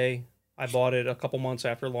launch day. I bought it a couple months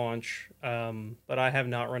after launch, but I have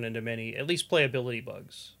not run into many, at least playability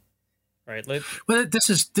bugs. Right? Well, this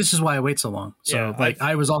is why I wait so long. So yeah,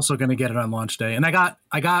 I was also going to get it on launch day, and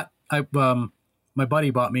my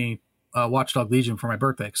buddy bought me Watchdog Legion for my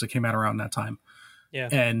birthday because it came out around that time. Yeah,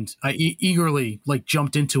 and I eagerly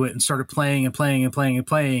jumped into it and started playing, and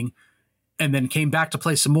then came back to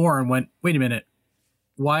play some more and went, wait a minute,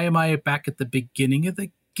 why am I back at the beginning of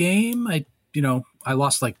the game? I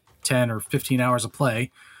lost 10 or 15 hours of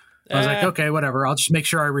play. I was like, okay, whatever. I'll just make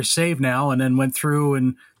sure I resave now. And then went through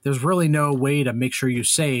and there's really no way to make sure you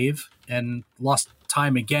save and lost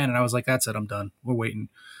time again. And I was like, that's it. I'm done. We're waiting.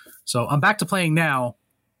 So I'm back to playing now,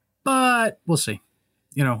 but we'll see.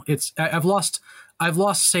 I've lost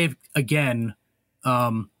save again,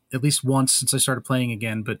 at least once since I started playing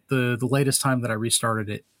again. But the latest time that I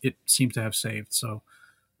restarted it seemed to have saved. So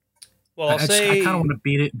well, I kind of want to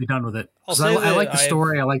beat it and be done with it. I like the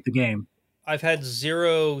story. I like the game. I've had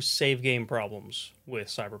 0 save game problems with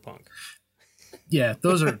Cyberpunk. Yeah,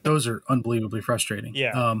 those are unbelievably frustrating.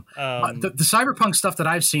 Yeah. The Cyberpunk stuff that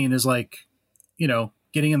I've seen is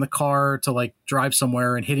getting in the car to drive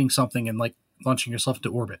somewhere and hitting something and launching yourself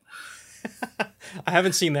into orbit. I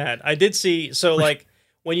haven't seen that. I did see, so like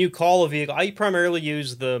when you call a vehicle, I primarily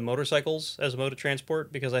use the motorcycles as a mode of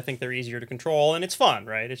transport because I think they're easier to control and it's fun,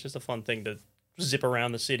 right? It's just a fun thing to zip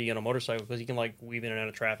around the city on a motorcycle because you can like weave in and out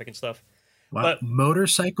of traffic and stuff. Wow. But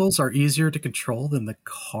motorcycles are easier to control than the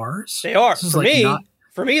cars? They are. For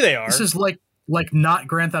me, they are. This is like not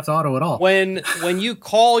Grand Theft Auto at all. When you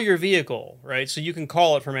call your vehicle, right? So you can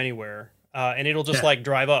call it from anywhere, and it'll just like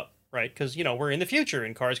drive up, right? Because we're in the future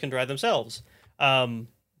and cars can drive themselves. Well,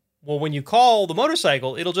 when you call the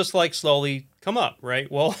motorcycle, it'll just like slowly come up,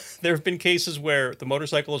 right? Well, there have been cases where the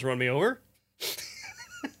motorcycle has run me over.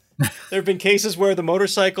 There have been cases where the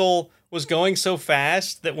motorcycle was going so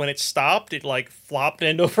fast that when it stopped, it like flopped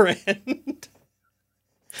end over end.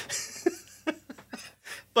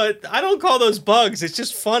 But I don't call those bugs. It's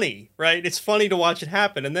just funny, right? It's funny to watch it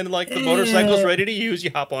happen. And then like the motorcycle's ready to use,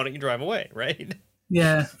 you hop on it, you drive away, right?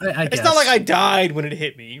 Yeah, I guess. It's not like I died when it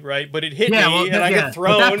hit me, right? But it hit me and I get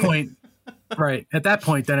thrown. At that point, right. At that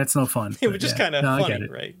point, then it's no fun. It was just kind of funny,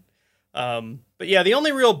 right? But yeah, the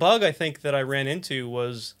only real bug I think that I ran into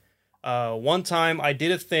was one time I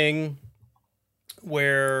did a thing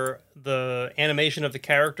where the animation of the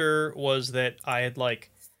character was that I had like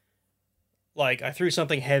I threw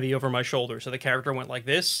something heavy over my shoulder, so the character went like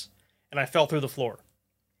this, and I fell through the floor.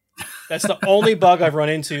 That's the only bug I've run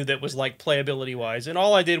into that was like playability wise, and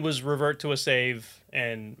all I did was revert to a save,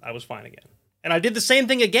 and I was fine again. And I did the same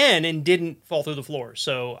thing again and didn't fall through the floor.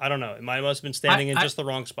 So I don't know. I must have been standing in just the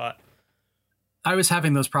wrong spot. I was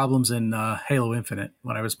having those problems in Halo Infinite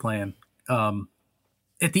when I was playing.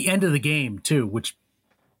 At the end of the game too, which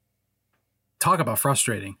talk about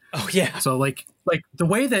frustrating. Oh yeah. So like the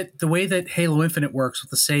way that Halo Infinite works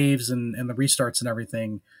with the saves and the restarts and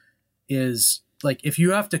everything is like if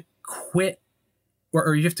you have to quit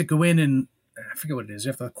or you have to go in and I forget what it is. You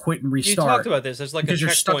have to quit and restart. You talked about this. There's like because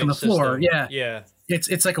you're stuck on the floor. System. Yeah.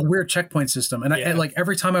 It's like a weird checkpoint system. And I like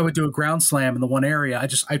every time I would do a ground slam in the one area,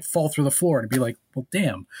 I'd fall through the floor and be like, well,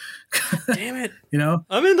 damn. Damn it.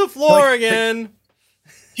 I'm in the floor again.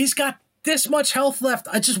 He's got this much health left.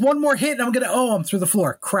 I just one more hit and I'm through the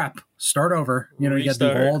floor. Crap. Start over. You got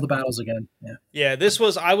to do all the battles again. Yeah. Yeah.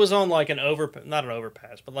 I was on like not an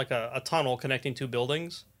overpass, but like a tunnel connecting two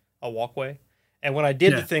buildings, a walkway. And when I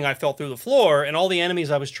did the thing, I fell through the floor, and all the enemies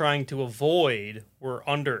I was trying to avoid were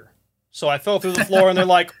under. So I fell through the floor, and they're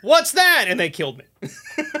like, "What's that?" And they killed me.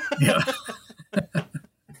 Yeah.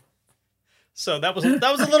 So that was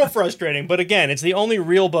a little frustrating. But again, it's the only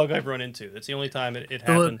real bug I've run into. It's the only time it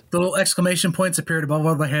happened. The little exclamation points appeared above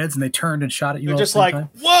all their heads, and they turned and shot at you. They're all just at the like, same time.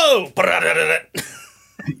 "Whoa!"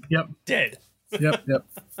 Yep. Dead. Yep.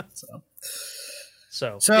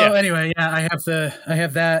 So yeah. Anyway, yeah, I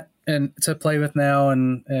have that and to play with now,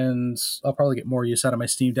 and I'll probably get more use out of my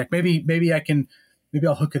Steam Deck. Maybe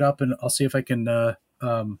I'll hook it up and I'll see if I can do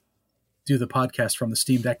the podcast from the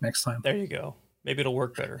Steam Deck next time. There you go. Maybe it'll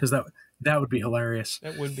work better because that would be hilarious.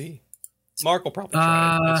 That would be. Mark will probably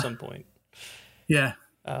try it at some point. Yeah.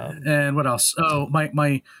 And what else? Oh,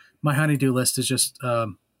 my honeydew list is just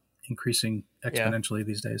increasing exponentially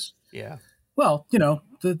these days. Yeah. Well,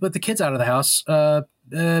 with the kids out of the house,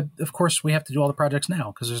 of course we have to do all the projects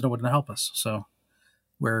now because there's no one to help us. So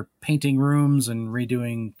we're painting rooms and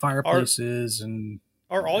redoing fireplaces.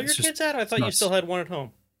 Are all your kids out? I thought you still had one at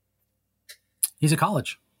home. He's at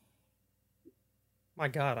college. My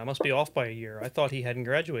God, I must be off by a year. I thought he hadn't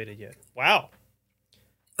graduated yet. Wow.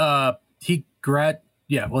 He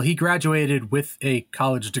graduated with a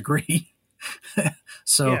college degree.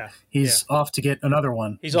 So he's off to get another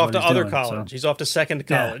one. He's off to other college. So. He's off to second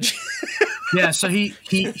college. Yeah. So he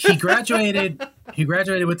graduated. He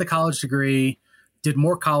graduated with the college degree, did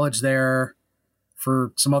more college there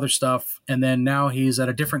for some other stuff, and then now he's at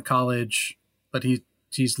a different college, but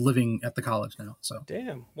he's living at the college now. So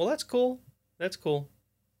damn. Well, that's cool. That's cool.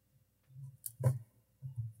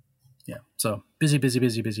 Yeah. So busy.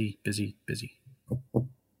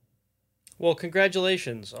 Well,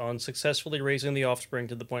 congratulations on successfully raising the offspring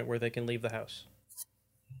to the point where they can leave the house.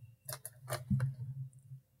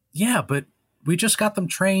 Yeah, but we just got them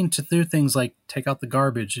trained to do things like take out the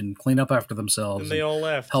garbage and clean up after themselves. And they all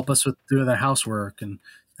left. Help us with doing the housework, and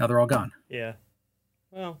now they're all gone. Yeah.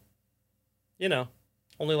 Well,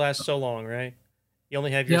 only lasts so long, right? You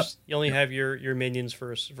only have your minions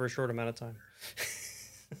for a short amount of time.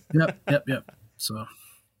 Yep. So,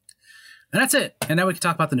 and that's it. And now we can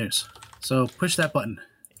talk about the news. So push that button.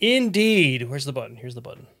 Indeed. Where's the button? Here's the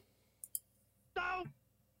button.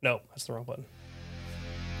 No, that's the wrong button.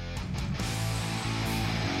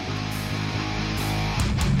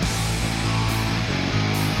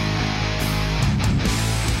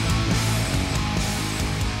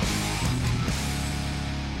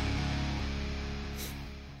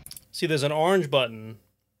 See, there's an orange button,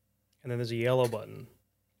 and then there's a yellow button.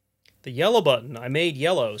 The yellow button, I made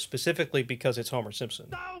yellow specifically because it's Homer Simpson.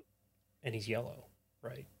 And he's yellow,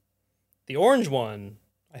 right? The orange one,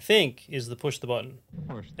 I think, is the push the button.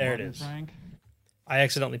 There it is. Frank. I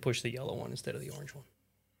accidentally pushed the yellow one instead of the orange one.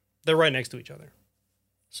 They're right next to each other.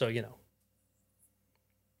 So, you know.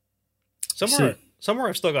 Somewhere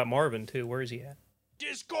I've still got Marvin, too. Where is he at?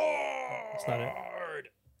 Discord! That's not it.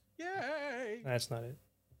 Yay! That's not it.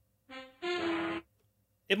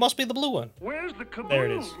 It must be the blue one. Where's the kaboom? There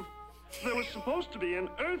it is. There was supposed to be an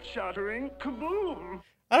earth-shattering kaboom.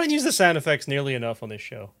 I don't use the sound effects nearly enough on this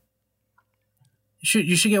show.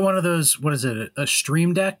 You should get one of those, what is it, a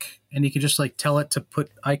Stream Deck, and you could just like tell it to put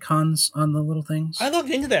icons on the little things. I looked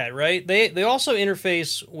into that, right? They also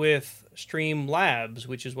interface with Streamlabs,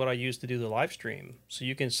 which is what I use to do the live stream. So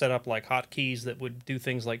you can set up like hotkeys that would do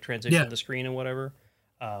things like transition the screen and whatever.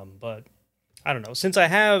 But I don't know. Since I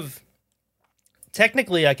have,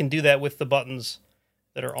 technically I can do that with the buttons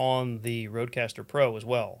that are on the Rodecaster Pro as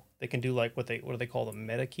well. They can do like what do they call them,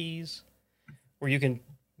 meta keys, where you can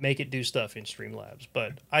make it do stuff in Streamlabs.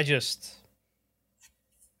 But I don't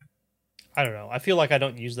know. I feel like I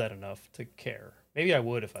don't use that enough to care. Maybe I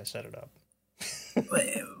would if I set it up.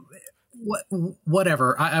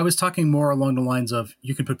 Whatever. I was talking more along the lines of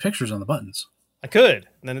you can put pictures on the buttons. I could.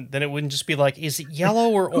 Then it wouldn't just be like, is it yellow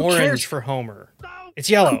or orange for Homer? It's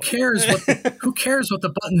yellow. Who cares what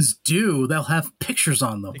the buttons do? They'll have pictures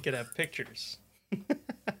on them. They could have pictures.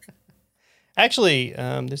 Actually,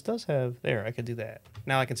 this does have... There, I could do that.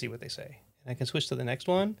 Now I can see what they say. And I can switch to the next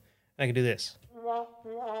one, and I can do this.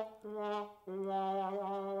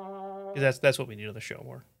 That's what we need on the show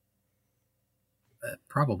more.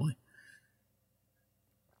 Probably.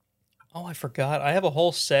 Oh, I forgot. I have a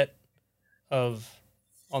whole set on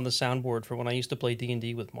the soundboard for when I used to play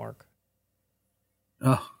D&D with Mark.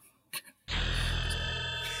 Oh.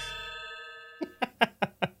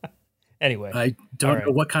 Anyway. I don't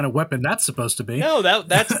know what kind of weapon that's supposed to be. No,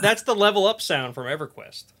 that's the level up sound from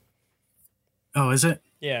EverQuest. Oh, is it?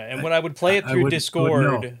 Yeah, and when I would play it through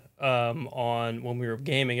Discord on when we were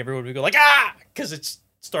gaming, everyone would go like, ah! Because it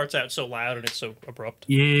starts out so loud and it's so abrupt.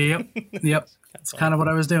 Yep. That's kind of what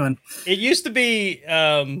I was doing. It used to be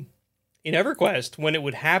in EverQuest, when it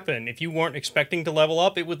would happen, if you weren't expecting to level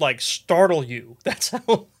up, it would like startle you. That's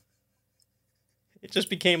how it just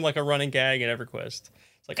became like a running gag in EverQuest.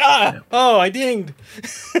 It's like, oh, I dinged.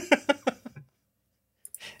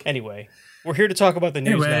 Anyway, we're here to talk about the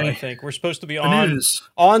news now, I think. We're supposed to be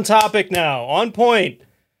on topic now, on point.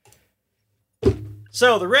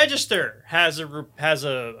 So the Register has an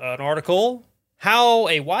article, how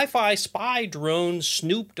a Wi-Fi spy drone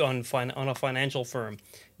snooped on a financial firm.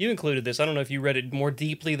 You included this. I don't know if you read it more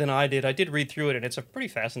deeply than I did. I did read through it, and it's a pretty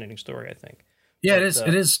fascinating story, I think. Yeah, it is.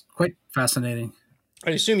 It is quite fascinating. I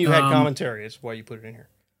assume you had commentary. Is why you put it in here.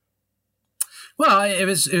 Well, it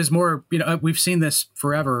was more. We've seen this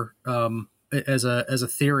forever as a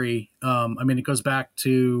theory. I mean, it goes back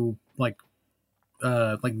to like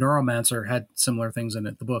Neuromancer had similar things in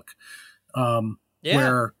it. The book,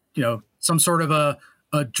 where some sort of a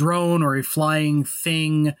drone or a flying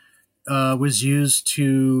thing was used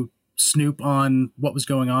to snoop on what was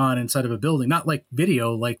going on inside of a building, not like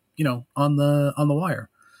video, like on the wire.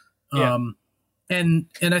 Yeah. And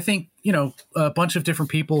I think, a bunch of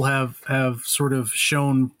different people have sort of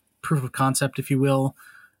shown proof of concept, if you will.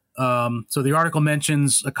 So the article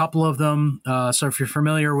mentions a couple of them. So if you're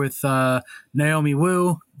familiar with Naomi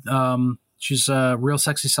Wu, she's a real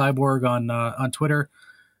sexy cyborg on Twitter.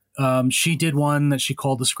 She did one that she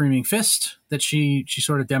called the Screaming Fist that she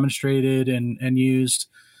sort of demonstrated and used.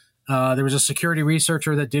 There was a security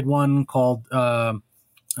researcher that did one called, I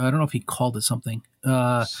don't know if he called it something.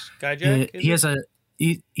 Skyjack?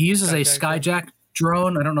 He uses a Skyjack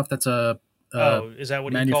drone. I don't know if that's is that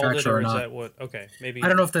what he called it, or is that what? Okay, maybe. I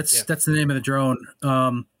don't know if that's the name of the drone.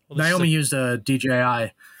 Naomi used a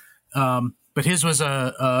DJI, but his was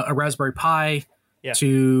a Raspberry Pi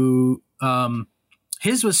to.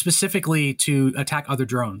 His was specifically to attack other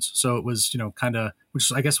drones, so it was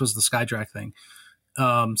which I guess was the Skyjack thing.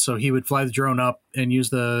 So he would fly the drone up and use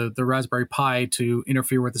the Raspberry Pi to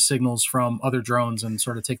interfere with the signals from other drones and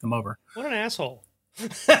sort of take them over. What an asshole.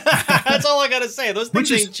 That's all I gotta say. Those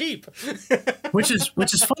things ain't cheap. which is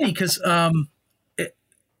funny because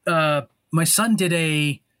my son did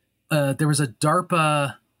there was a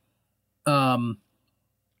DARPA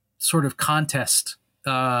sort of contest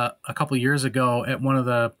a couple of years ago at one of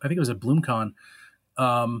I think it was at BloomCon.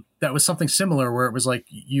 That was something similar where it was like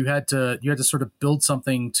you had to sort of build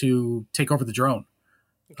something to take over the drone.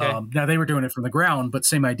 Okay. Now they were doing it from the ground, but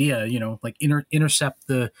same idea, like intercept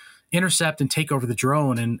the intercept and take over the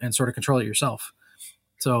drone and sort of control it yourself.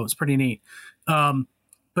 So it's pretty neat.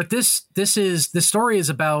 But this story is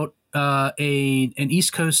about an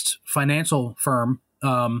East Coast financial firm,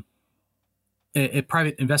 a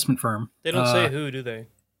private investment firm. They don't say who, do they?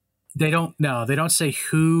 They don't. No, they don't say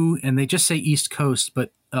who, and they just say East Coast.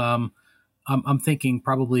 But I'm thinking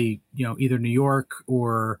probably either New York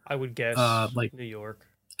or I would guess like New York,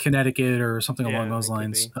 Connecticut, or something along those it could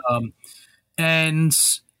lines. be. And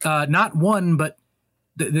not one, but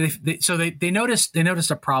they noticed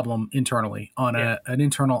a problem internally on an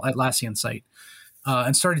internal Atlassian site,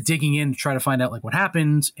 and started digging in to try to find out like what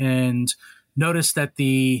happened, and noticed that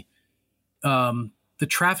the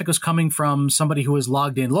traffic was coming from somebody who was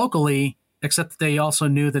logged in locally, except that they also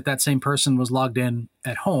knew that same person was logged in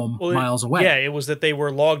at home miles away. Yeah, it was that they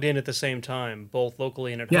were logged in at the same time, both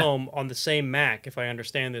locally and at home on the same Mac, if I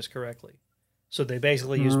understand this correctly. So they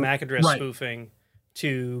basically use MAC address spoofing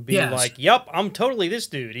to be like, yep, I'm totally this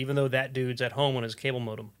dude, even though that dude's at home on his cable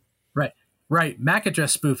modem. Right. MAC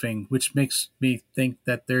address spoofing, which makes me think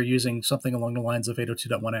that they're using something along the lines of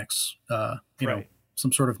 802.1x, know,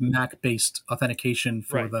 some sort of Mac-based authentication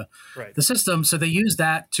for the system. So they use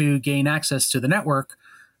that to gain access to the network,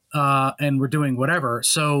 and were doing whatever.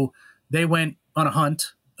 So they went on a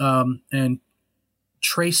hunt and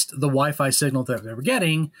traced the Wi-Fi signal that they were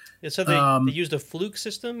getting. Yeah, so they used a Fluke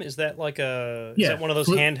system? Is that like is that one of those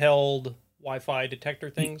handheld Wi-Fi detector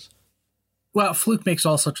things? Well, Fluke makes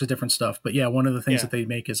all sorts of different stuff, but one of the things that they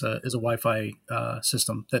make is a Wi-Fi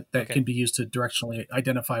system that can be used to directionally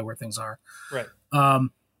identify where things are. Right.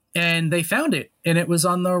 And they found it, and it was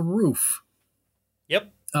on the roof.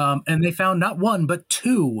 Yep. And they found not one but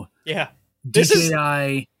two. Yeah.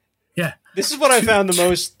 DJI. This is what I found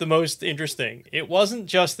the most interesting. It wasn't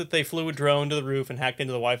just that they flew a drone to the roof and hacked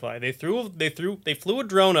into the Wi-Fi. They flew a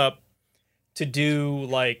drone up to do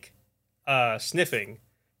like sniffing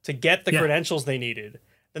to get the credentials they needed.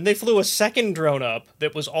 Then they flew a second drone up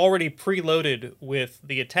that was already preloaded with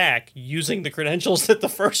the attack using the credentials that the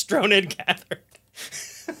first drone had gathered.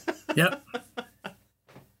 Yep.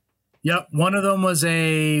 One of them was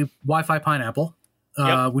a Wi-Fi Pineapple.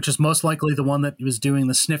 Which is most likely the one that was doing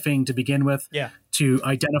the sniffing to begin with to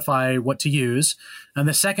identify what to use. And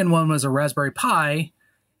the second one was a Raspberry Pi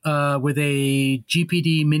with a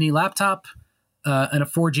GPD mini laptop and a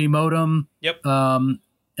 4G modem. Yep.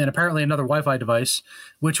 And apparently another Wi-Fi device,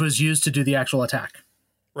 which was used to do the actual attack.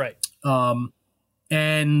 Right.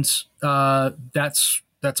 And that's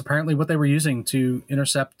apparently what they were using to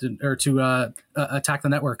intercept or to attack the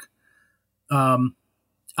network. I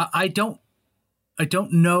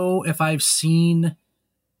don't know if I've seen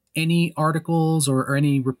any articles or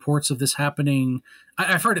any reports of this happening.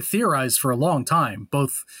 I've heard it theorized for a long time,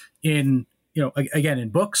 both in, again, in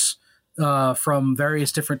books, from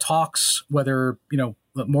various different talks, whether,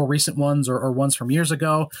 more recent ones or ones from years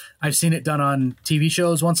ago. I've seen it done on TV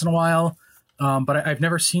shows once in a while. But I've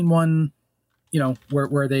never seen one,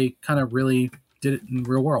 where they kind of really did it in the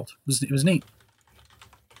real world. It was neat.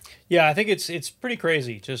 Yeah, I think it's pretty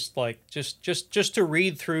crazy. Just to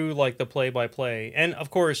read through like the play-by-play, and of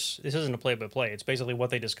course this isn't a play-by-play. It's basically what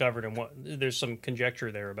they discovered and there's some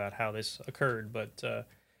conjecture there about how this occurred. But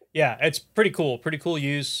yeah, it's pretty cool. Pretty cool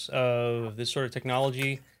use of this sort of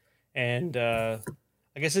technology, and I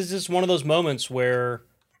guess it's just one of those moments where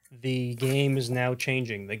the game is now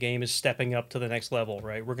changing. The game is stepping up to the next level.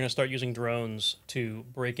 Right, we're going to start using drones to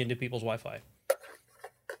break into people's Wi-Fi.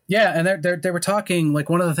 Yeah, and they were talking, like,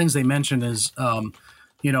 one of the things they mentioned is,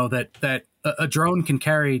 that a drone can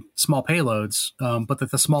carry small payloads, but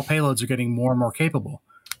that the small payloads are getting more and more capable.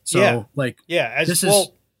 So, is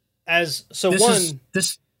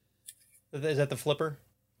that the Flipper?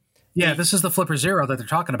 Yeah, this is the Flipper Zero that they're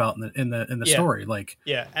talking about in the story. Like,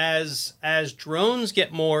 as drones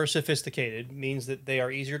get more sophisticated, means that they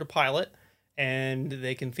are easier to pilot and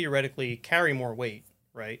they can theoretically carry more weight,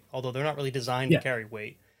 right? Although they're not really designed to carry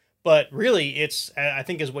weight. But really, it's, I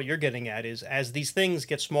think is what you're getting at, is as these things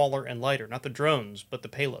get smaller and lighter, not the drones, but the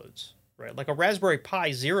payloads, right? Like a Raspberry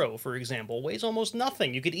Pi Zero, for example, weighs almost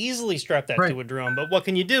nothing. You could easily strap that to a drone, but what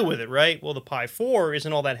can you do with it, right? Well, the Pi 4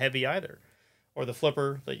 isn't all that heavy either. Or the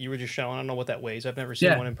Flipper that you were just showing. I don't know what that weighs. I've never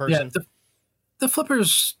seen one in person. Yeah. The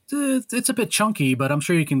Flipper's, it's a bit chunky, but I'm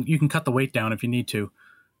sure you can cut the weight down if you need to.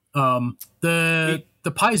 The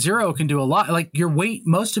Pi Zero can do a lot. Like, your weight,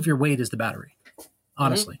 most of your weight is the battery,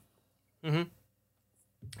 honestly. Mm-hmm.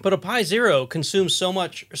 But a Pi Zero consumes so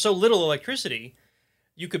little electricity,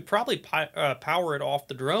 you could probably power it off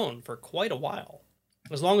the drone for quite a while,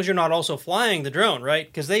 as long as you're not also flying the drone, right?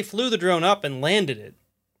 Because they flew the drone up and landed it,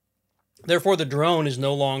 Therefore, the drone is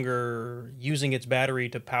no longer using its battery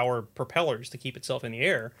to power propellers to keep itself in the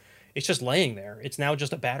air. It's just laying there. It's now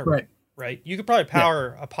just a battery, right? You could probably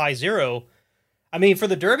power a Pi Zero. I mean, for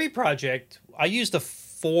the Derby project, I used a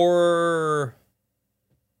 4K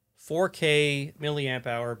milliamp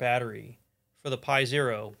hour battery for the Pi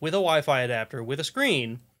Zero with a Wi-Fi adapter with a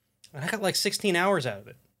screen, and I got like 16 hours out of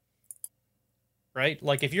it. Right?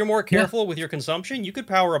 Like, if you're more careful with your consumption, you could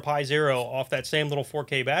power a Pi Zero off that same little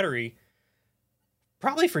 4K battery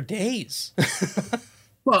probably for days.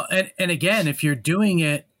 Well, and again, if you're doing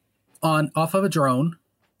it off of a drone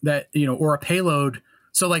that, you know, or a payload.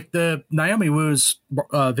 So like the Naomi Wu's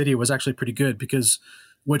video was actually pretty good, because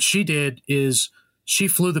what she did is she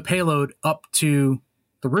flew the payload up to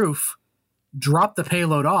the roof, dropped the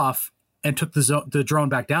payload off, and took the drone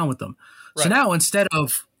back down with them. Right. So now instead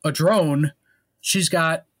of a drone, she's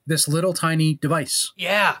got this little tiny device.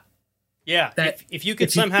 Yeah. Yeah. If you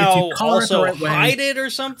could somehow also hide it or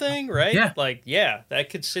something, right? Yeah. Like, yeah, that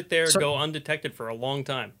could sit there and go undetected for a long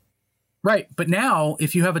time. Right. But now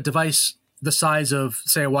if you have a device the size of,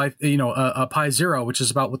 say, a Pi Zero, which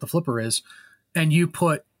is about what the Flipper is, and you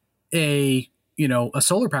put a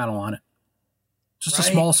solar panel on it, just a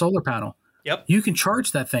small solar panel. Yep. You can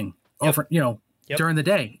charge that thing over, during the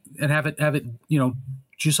day and have it,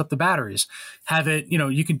 juice up the batteries, have it,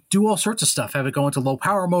 you can do all sorts of stuff, have it go into low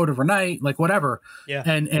power mode overnight, like whatever. Yeah.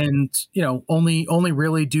 And only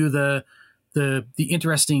really do the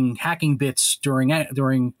interesting hacking bits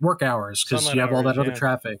during work hours, because you have all that other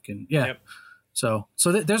traffic and So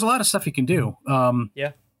there's a lot of stuff you can do.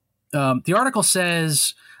 The article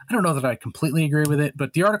says, I don't know that I completely agree with it,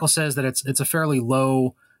 but the article says that it's a fairly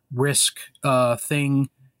low risk thing,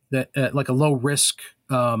 that like a low risk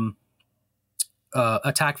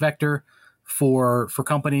attack vector for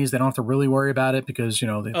companies. They don't have to really worry about it because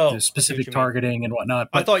the specific targeting and whatnot.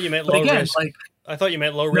 But, I thought you meant low risk. I thought you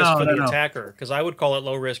meant low risk for the attacker, because I would call it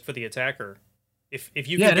low risk for the attacker. If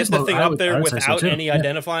you can get the thing up there without any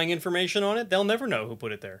identifying information on it, they'll never know who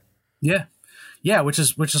put it there. Yeah, which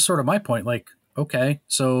is sort of my point. Like, okay,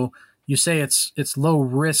 so you say it's low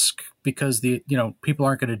risk because people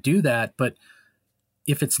aren't going to do that, but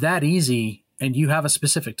if it's that easy and you have a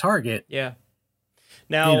specific target,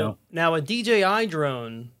 Now a DJI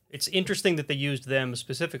drone, it's interesting that they used them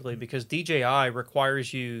specifically, because DJI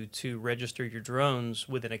requires you to register your drones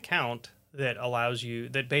with an account that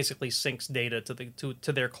basically syncs data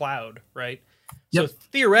to their cloud, right? Yep. So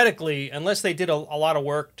theoretically, unless they did a lot of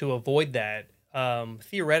work to avoid that,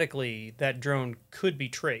 theoretically that drone could be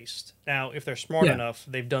traced. Now, if they're smart enough,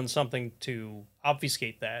 they've done something to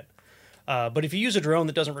obfuscate that. But if you use a drone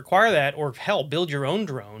that doesn't require that, or hell, build your own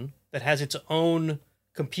drone that has its own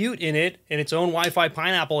compute in it and its own Wi-Fi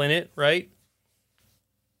pineapple in it, right?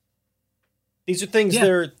 These are things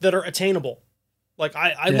that are attainable. Like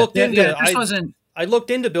I looked into I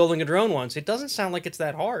looked into building a drone once. It doesn't sound like it's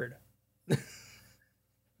that hard.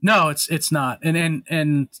 No, it's not.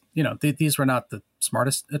 And these were not the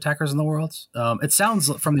smartest attackers in the world. It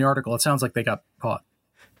sounds, from the article, it sounds like they got caught.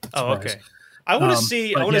 Oh, okay. I want to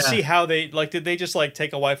see. I want to see how they did. They just take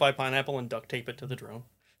a Wi-Fi pineapple and duct tape it to the drone.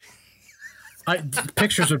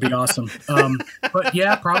 Pictures would be awesome. But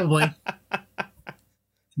yeah, probably.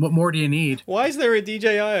 What more do you need? Why is there a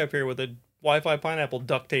DJI up here with a Wi-Fi pineapple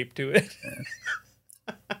duct tape to it?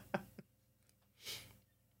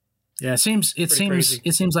 Yeah, it seems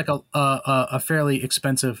like a fairly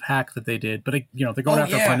expensive hack that they did, but they're going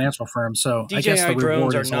after a financial firm, so DJI I guess the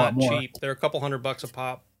reward drones is are a lot not more. cheap. They're a couple $100 a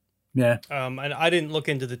pop. Yeah. And I didn't look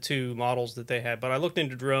into the two models that they had, but I looked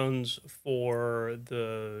into drones for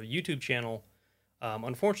the YouTube channel.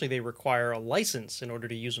 Unfortunately, they require a license in order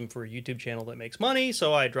to use them for a YouTube channel that makes money,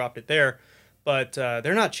 so I dropped it there. But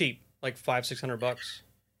they're not cheap, like $500-600.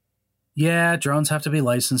 Yeah, drones have to be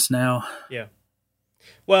licensed now. Yeah.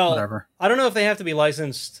 Well, whatever. I don't know if they have to be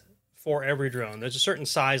licensed for every drone. There's a certain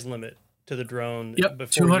size limit to the drone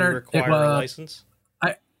before you require a license.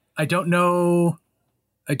 I don't know.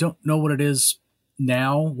 I don't know what it is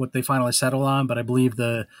now, what they finally settled on, but I believe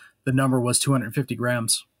the number was 250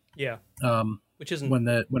 grams. Yeah. Which isn't when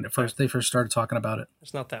they first started talking about it.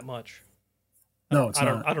 It's not that much. No, it's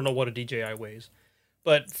not. I don't know what a DJI weighs.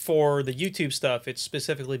 But for the YouTube stuff, it's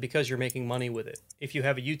specifically because you're making money with it. If you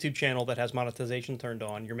have a YouTube channel that has monetization turned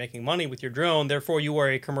on, you're making money with your drone, therefore you are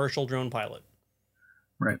a commercial drone pilot.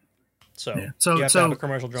 Right. So you have to have a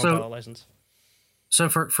commercial drone pilot license. So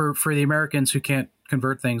for the Americans who can't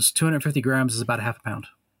convert things, 250 grams is about a half a pound.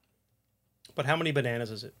 But how many bananas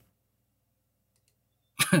is it?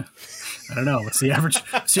 I don't know. What's the average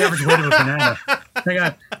weight of a banana? Hang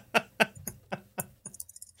on.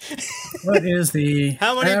 What is the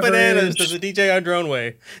How many average... bananas does a DJ on drone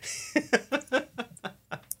weigh? I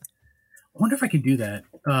wonder if I can do that.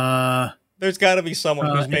 There's got to be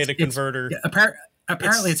someone who's made a it's- converter. Yeah,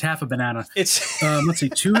 apparently, it's half a banana. It's Let's see,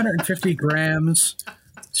 250 grams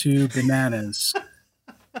to bananas.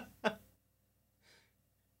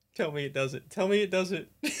 Tell me it doesn't. Tell me it doesn't.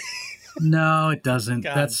 No, it doesn't.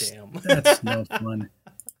 God That's damn. that's no fun.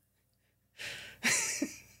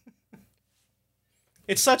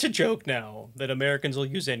 It's such a joke now that Americans will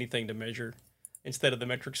use anything to measure instead of the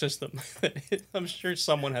metric system. I'm sure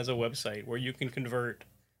someone has a website where you can convert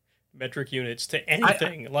metric units to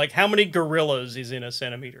anything. Like how many gorillas is in a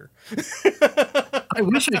centimeter? I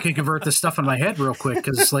wish I could convert this stuff in my head real quick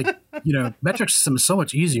because, like, metric system is so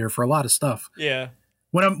much easier for a lot of stuff. Yeah.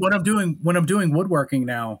 When I'm doing woodworking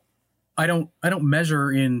now, I don't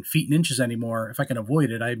measure in feet and inches anymore. If I can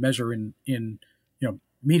avoid it, I measure in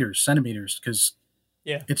meters, centimeters, because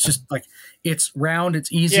it's just like it's round,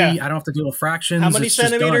 it's easy. Yeah. I don't have to deal with fractions. How many It's just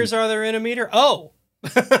centimeters done. are there in a meter? Oh.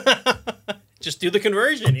 Just do the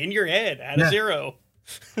conversion in your head. Add a 0.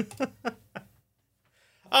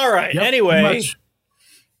 All right. Yep, Anyway,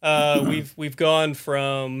 pretty we've gone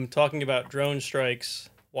from talking about drone strikes,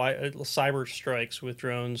 cyber strikes with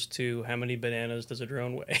drones, to how many bananas does a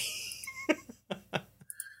drone weigh?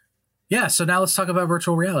 Yeah, so now let's talk about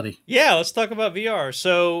virtual reality. Yeah, let's talk about VR.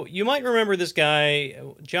 So you might remember this guy,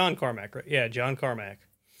 John Carmack, right? Yeah, John Carmack.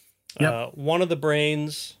 Yep. One of the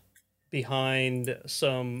brains behind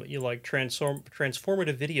some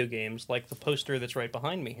transformative video games, like the poster that's right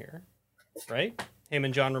behind me here, right? Him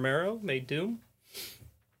and John Romero made Doom,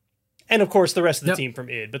 and of course the rest of the team from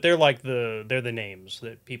id. But they're like they're the names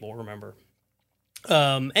that people remember.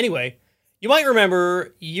 Anyway, you might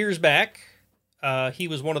remember years back, he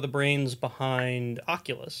was one of the brains behind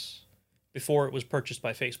Oculus before it was purchased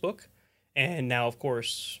by Facebook, and now of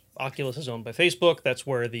course Oculus is owned by Facebook. That's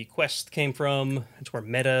where the Quest came from. That's where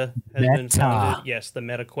Meta has been founded. Yes, the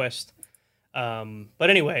Meta Quest. But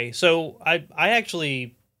anyway, so I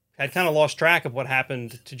actually had kind of lost track of what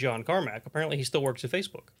happened to John Carmack. Apparently he still works at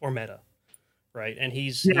Facebook or Meta, right? And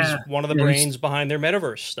he's one of the brains behind their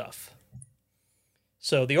metaverse stuff.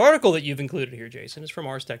 So the article that you've included here, Jason, is from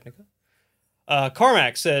Ars Technica.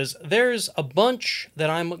 Carmack says, there's a bunch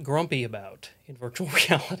that I'm grumpy about in virtual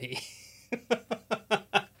reality.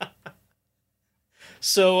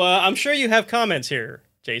 So I'm sure you have comments here,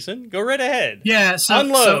 Jason. Go right ahead. Yeah, so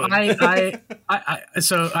Unload. I've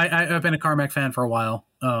been a Carmack fan for a while.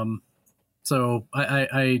 So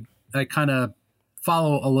I kind of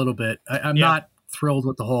follow a little bit. I'm not thrilled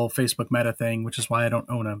with the whole Facebook Meta thing, which is why I don't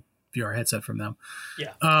own a VR headset from them.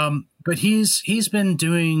 Yeah. But he's been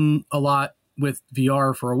doing a lot with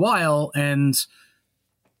VR for a while, and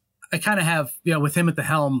I kind of have, with him at the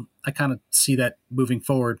helm, I kind of see that moving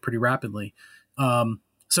forward pretty rapidly.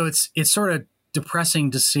 So it's sort of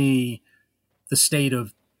depressing to see the state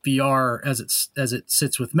of VR as it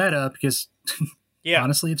sits with Meta, because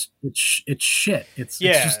honestly, it's shit.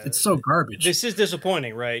 It's so garbage. This is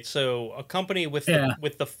disappointing, right? So a company with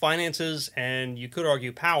the finances and, you could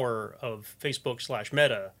argue, power of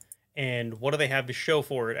Facebook/Meta, and what do they have to show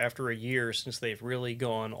for it after a year since they've really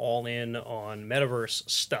gone all in on metaverse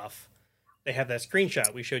stuff? They have that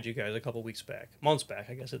screenshot we showed you guys a couple weeks back, months back,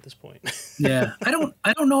 I guess at this point. Yeah, I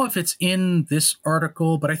don't know if it's in this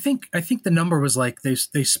article, but I think the number was like they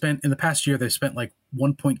spent in the past year, they spent like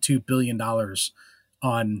 $1.2 billion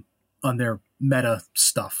on their Meta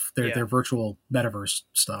stuff, their virtual metaverse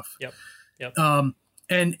stuff. Yep.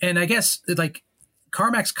 And I guess like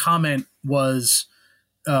Carmack's comment was,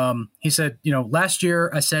 he said, last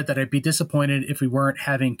year I said that I'd be disappointed if we weren't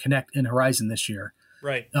having Kinect in Horizon this year.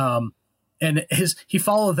 Right. And he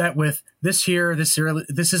followed that with this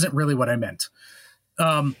isn't really what I meant.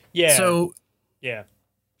 So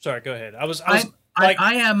sorry, go ahead.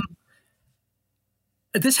 I am.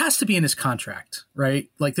 This has to be in his contract, right?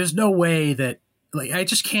 Like, there's no way that, like, I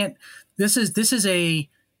just can't. This is a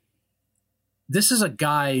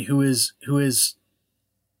guy who is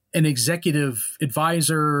an executive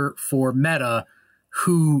advisor for Meta,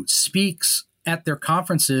 who speaks at their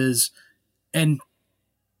conferences and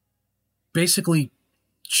basically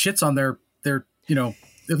shits on their at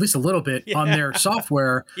least a little bit on their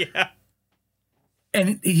software. Yeah.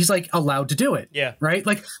 And he's like allowed to do it. Yeah. Right.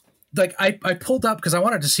 Like I pulled up because I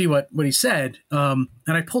wanted to see what he said. And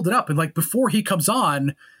I pulled it up, and like before he comes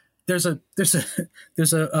on, there's a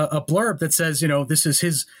blurb that says,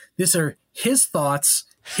 these are his thoughts,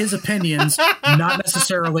 his opinions, not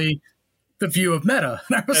necessarily the view of Meta.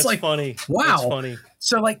 And I was That's like, funny. Wow. That's funny.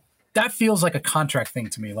 So like, that feels like a contract thing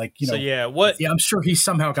to me. Like, you know, So yeah, what I'm sure he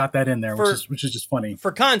somehow got that in there, For- which is just funny.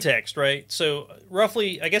 for context, right? So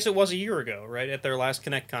roughly, I guess it was a year ago, right? At their last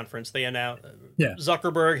Connect conference, they announced Yeah.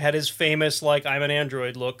 Zuckerberg had his famous like "I'm an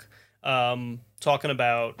Android" look, talking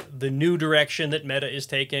about the new direction that Meta is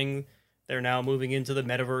taking. They're now moving into the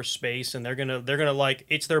metaverse space, and they're gonna like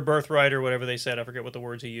it's their birthright or whatever they said. I forget what the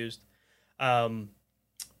words he used.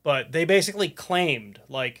 But they basically claimed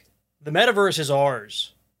like the metaverse is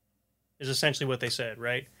ours, is essentially what they said,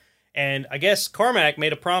 right? And I guess Carmack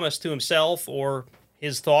made a promise to himself or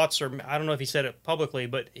his thoughts, or I don't know if he said it publicly,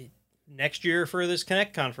 but next year for this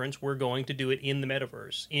Connect conference, we're going to do it in the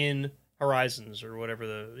metaverse, in Horizons or whatever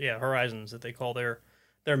Horizons that they call their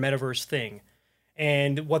metaverse thing.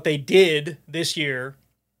 And what they did this year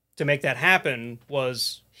to make that happen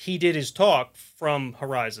was he did his talk from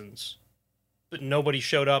Horizons, but nobody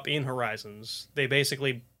showed up in Horizons. They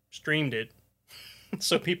basically streamed it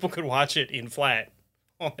so people could watch it in flat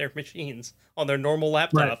on their machines, on their normal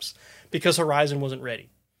laptops, because Horizon wasn't ready.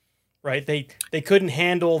 Right? They couldn't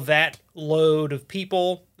handle that load of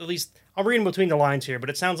people. At least I'm reading between the lines here, but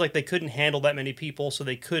it sounds like they couldn't handle that many people, so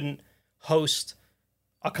they couldn't host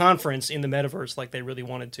a conference in the metaverse like they really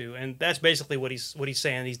wanted to. And that's basically what he's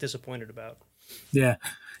saying he's disappointed about. Yeah.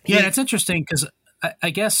 Yeah, it's interesting because I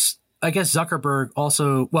guess Zuckerberg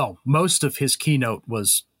also, well, most of his keynote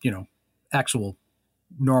was, you know, actual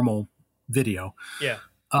normal video. Yeah.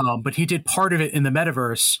 But he did part of it in the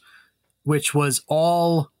metaverse, which was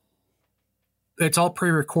all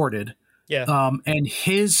pre-recorded. Yeah. And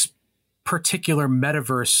his particular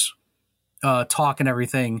metaverse talk and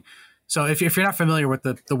everything. So if you're not familiar with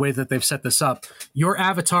the way that they've set this up, your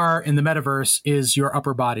avatar in the metaverse is your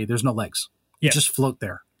upper body. There's no legs. You just float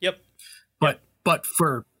there. Yep. But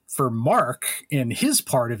for Mark in his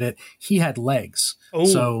part of it, he had legs. Oh,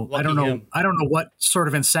 so I don't know. him. I don't know what sort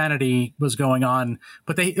of insanity was going on,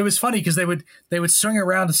 but it was funny because they would swing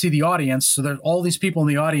around to see the audience. So there's all these people in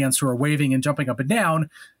the audience who are waving and jumping up and down,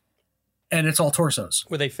 and it's all torsos.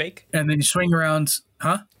 Were they fake? And then you swing around,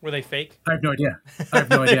 huh? Were they fake? I have no idea. I have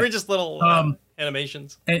no They idea. were just little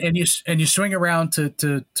animations. And you swing around to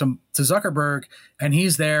Zuckerberg, and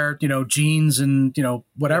he's there, you know, jeans and, you know,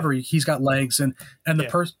 whatever. He's got legs, and the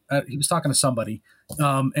person he was talking to somebody,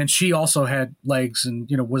 and she also had legs, and,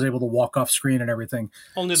 you know, was able to walk off screen and everything.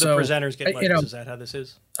 Only the presenters get legs. You know, is that how this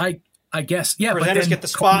is? I guess, yeah. Presenters get the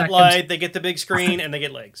spotlight, they get the big screen, and they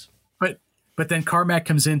get legs. But then Carmack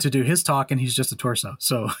comes in to do his talk, and he's just a torso.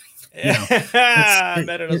 So, you know,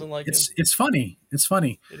 Meta doesn't like him. It's funny. It's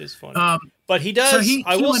funny. It is funny. But he does. So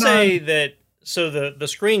I will say that. So the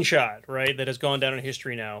screenshot, right, that has gone down in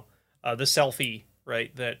history now, the selfie,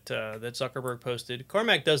 right, that Zuckerberg posted.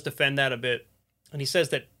 Carmack does defend that a bit, and he says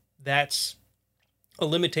that that's a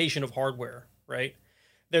limitation of hardware, right?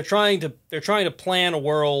 They're trying to plan a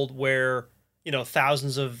world where, you know,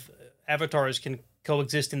 thousands of avatars can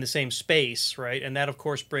coexist in the same space, right? And that, of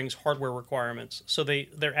course, brings hardware requirements. So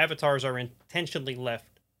their avatars are intentionally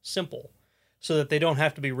left simple, so that they don't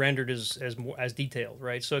have to be rendered as detailed,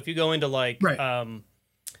 right? So if you go into like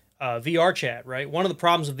VR chat, right? One of the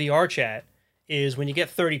problems of VR chat is when you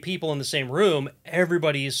get 30 people in the same room,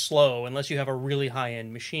 everybody is slow unless you have a really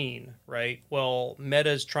high-end machine, right? Well,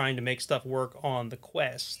 Meta's trying to make stuff work on the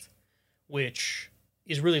Quest, which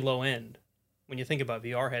is really low-end when you think about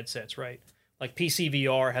VR headsets, right? Like PC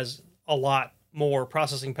VR has a lot more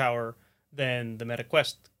processing power than the Meta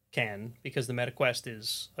Quest can, because the Meta Quest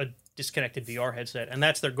is a disconnected VR headset, and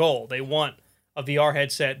that's their goal. They want a VR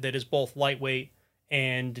headset that is both lightweight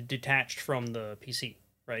and detached from the PC,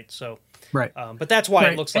 right? So, but that's why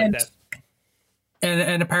it looks like that.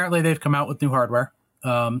 And apparently they've come out with new hardware.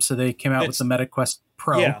 So they came out with the Meta Quest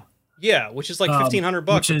Pro. Yeah, which is like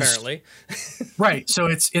 $1,500 apparently. Right. So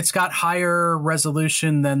it's got higher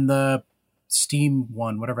resolution than the Steam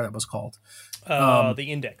one, whatever that was called. The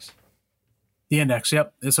Index. The Index,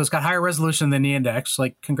 yep. So it's got higher resolution than the Index.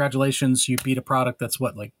 Like, congratulations, you beat a product that's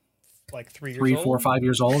what, like 3, 4, 5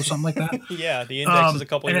 years old or something like that. Yeah, the Index is a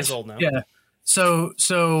couple years old now. Yeah. So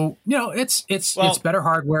you know, it's better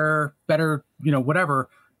hardware, better, you know, whatever.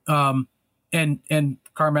 And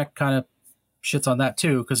Carmack kind of shits on that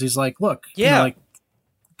too, because he's like, look, you know, like,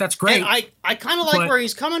 that's great. And I kind of like where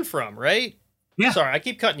he's coming from, right? Yeah. Sorry, I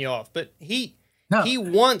keep cutting you off, but he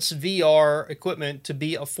wants VR equipment to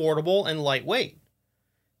be affordable and lightweight.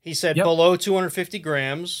 He said below 250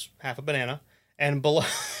 grams, half a banana, and below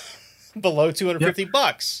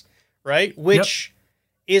 $250, right? Which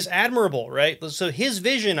is admirable, right? So his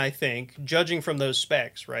vision, I think, judging from those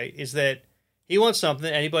specs, right, is that He wants something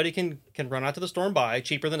that anybody can run out to the store and buy,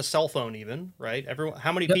 cheaper than a cell phone even, right? Everyone,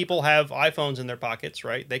 how many people have iPhones in their pockets,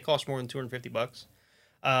 right? They cost more than $250.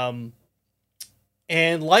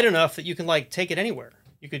 And light enough that you can like take it anywhere.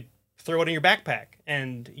 You could throw it in your backpack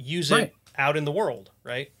and use it out in the world,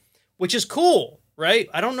 right? Which is cool, right?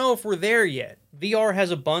 I don't know if we're there yet. VR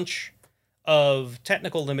has a bunch of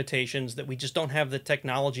technical limitations that we just don't have the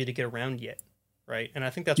technology to get around yet, right? And I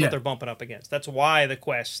think that's what they're bumping up against. That's why the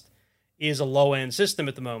Quest is a low-end system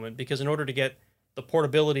at the moment, because in order to get the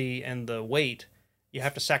portability and the weight, you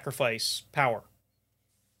have to sacrifice power.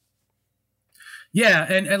 Yeah,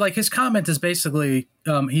 and like his comment is basically,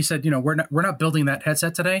 he said, we're not building that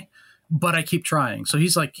headset today, but I keep trying. So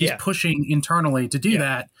he's pushing internally to do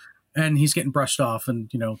that, and he's getting brushed off, and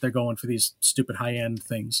they're going for these stupid high-end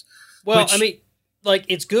things. Well, I mean, like,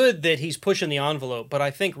 it's good that he's pushing the envelope, but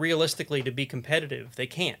I think realistically, to be competitive, they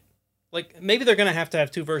can't. Like, maybe they're going to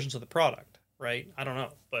have 2 versions of the product, right? I don't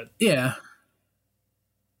know, but yeah,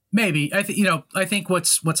 maybe. I think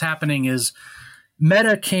what's happening is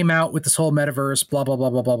Meta came out with this whole metaverse, blah blah blah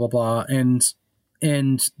blah blah blah blah,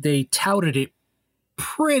 and they touted it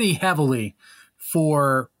pretty heavily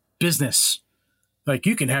for business. Like,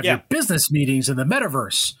 you can have your business meetings in the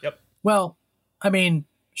metaverse. Yep. Well, I mean,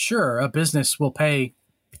 sure, a business will pay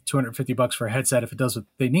 $250 for a headset if it does what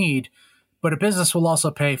they need, but a business will also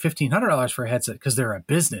pay $1,500 for a headset because they're a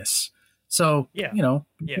business. So, you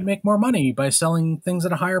can make more money by selling things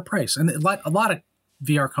at a higher price. And a lot of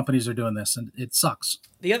VR companies are doing this, and it sucks.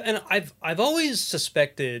 And I've always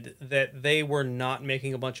suspected that they were not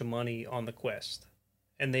making a bunch of money on the Quest,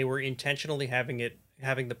 and they were intentionally having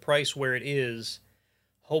the price where it is,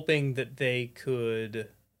 hoping that they could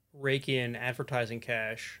rake in advertising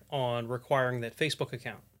cash on requiring that Facebook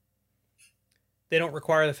account. They don't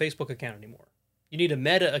require the Facebook account anymore. You need a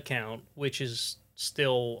Meta account, which is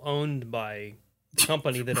still owned by the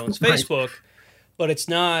company that owns Facebook, but it's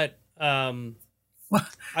not.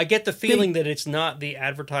 I get the feeling that it's not the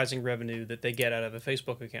advertising revenue that they get out of a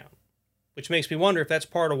Facebook account, which makes me wonder if that's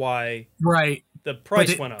part of why the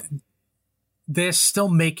price went up. They're still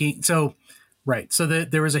making so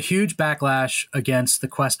there was a huge backlash against the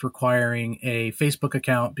Quest requiring a Facebook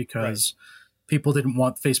account because people didn't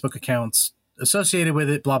want Facebook accounts associated with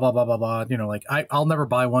it, blah blah blah blah blah. Like, I'll never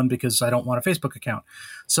buy one because I don't want a Facebook account.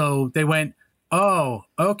 So they went, oh,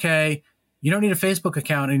 okay, you don't need a Facebook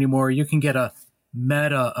account anymore. You can get a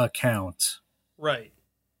Meta account. Right.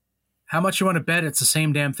 How much you want to bet it's the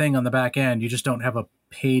same damn thing on the back end? You just don't have a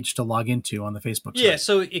page to log into on the Facebook site. Yeah,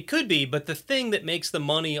 so it could be, but the thing that makes the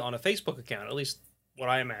money on a Facebook account, at least what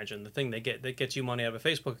I imagine, the thing that gets you money out of a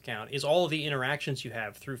Facebook account is all of the interactions you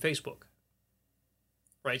have through Facebook.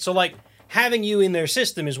 Right? So, like, having you in their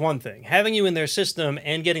system is one thing. Having you in their system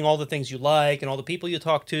and getting all the things you like and all the people you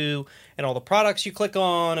talk to and all the products you click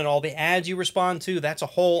on and all the ads you respond to, that's a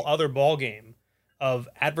whole other ballgame of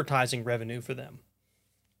advertising revenue for them.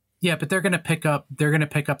 Yeah, but they're going to pick up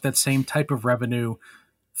that same type of revenue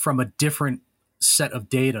from a different set of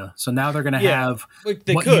data. So now they're going to have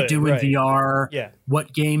what you do in VR,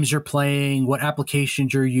 what games you're playing, what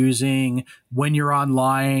applications you're using, when you're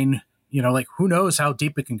online, like, who knows how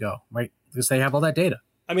deep it can go, right? Because they have all that data.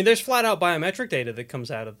 I mean, there's flat out biometric data that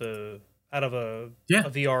comes out of a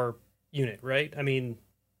VR unit, right? I mean,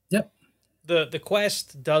 the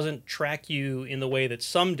Quest doesn't track you in the way that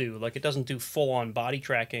some do. Like, it doesn't do full-on body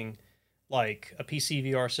tracking like a PC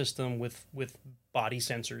VR system with body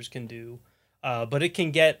sensors can do. But it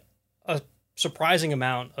can get a surprising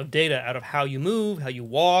amount of data out of how you move, how you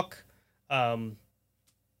walk.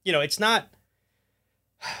 It's not...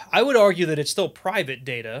 I would argue that it's still private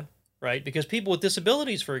data, right? Because people with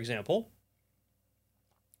disabilities, for example,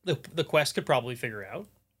 the Quest could probably figure out.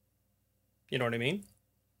 You know what I mean?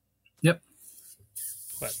 Yep.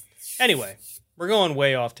 But anyway, we're going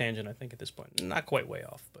way off tangent, I think, at this point. Not quite way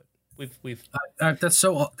off, but we've that's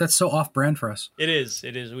so off brand for us. It is.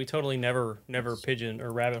 We totally never pigeon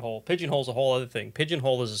or rabbit hole. Pigeonhole's a whole other thing.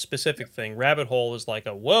 Pigeonhole is a specific thing. Rabbit hole is like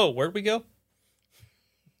whoa, where'd we go?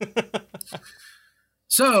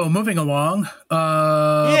 So moving along.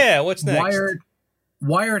 What's next?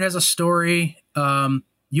 Wired has a story.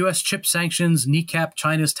 U.S. chip sanctions kneecap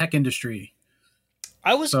China's tech industry.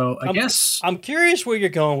 I'm curious where you're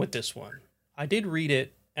going with this one. I did read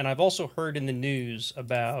it, and I've also heard in the news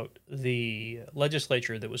about the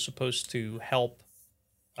legislature that was supposed to help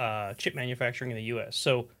chip manufacturing in the U.S.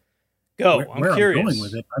 So, I'm curious. I'm going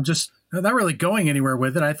with it. I'm just not really going anywhere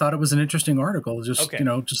with it. I thought it was an interesting article. Just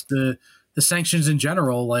just the sanctions in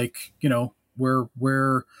general. Like,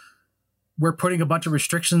 we're putting a bunch of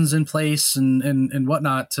restrictions in place and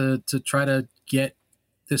whatnot to try to get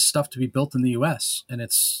this stuff to be built in the U.S. and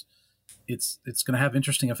it's going to have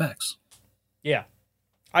interesting effects. Yeah,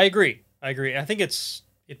 I agree. I think it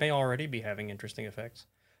may already be having interesting effects.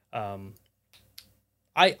 I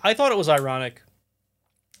thought it was ironic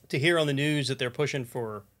to hear on the news that they're pushing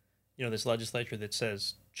for, this legislature that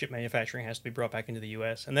says chip manufacturing has to be brought back into the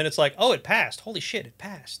U.S. And then it's like, oh, it passed. Holy shit, it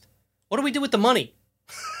passed. What do we do with the money?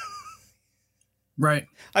 Right.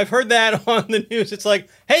 I've heard that on the news. It's like,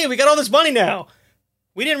 hey, we got all this money now.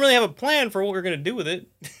 We didn't really have a plan for what we were going to do with it.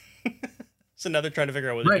 So now they're trying to figure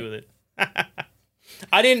out what to do with it.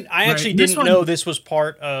 I actually didn't know this was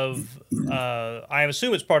part of, I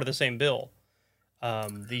assume it's part of the same bill.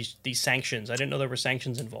 These sanctions. I didn't know there were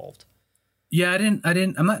sanctions involved. Yeah, I'm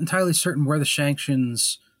not entirely certain where the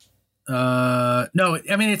sanctions, no,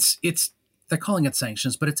 I mean, it's, they're calling it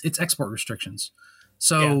sanctions, but it's export restrictions.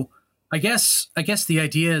 So yeah. I guess the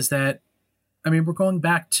idea is that, I mean, we're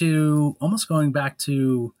almost going back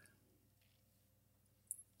to,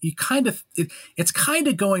 it's kind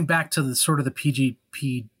of going back to the sort of the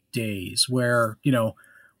PGP days where,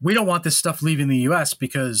 we don't want this stuff leaving the US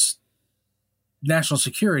because national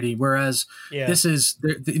security, whereas this is,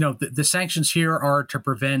 the sanctions here are to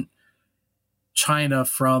prevent China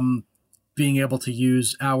from being able to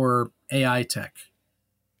use our AI tech.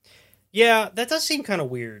 Yeah, that does seem kind of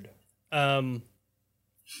weird. I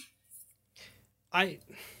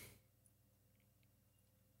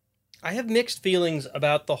have mixed feelings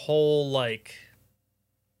about the whole,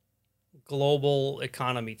 global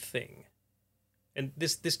economy thing. And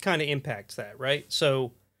this kind of impacts that, right?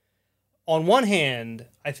 So, on one hand,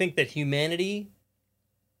 I think that humanity,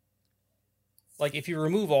 if you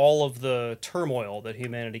remove all of the turmoil that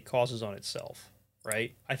humanity causes on itself,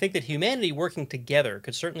 right? I think that humanity working together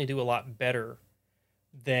could certainly do a lot better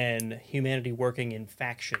than humanity working in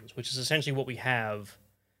factions, which is essentially what we have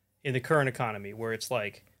in the current economy, where it's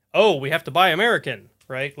like, oh, we have to buy American,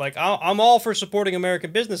 right? I'm all for supporting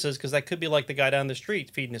American businesses because that could be like the guy down the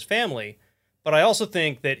street feeding his family. But I also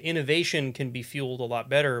think that innovation can be fueled a lot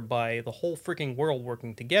better by the whole freaking world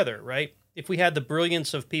working together, right? If we had the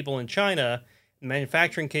brilliance of people in China, the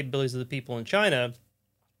manufacturing capabilities of the people in China,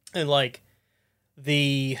 and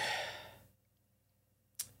the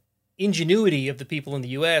ingenuity of the people in the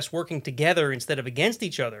US working together instead of against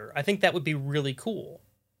each other, I think that would be really cool,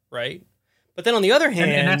 right? But then on the other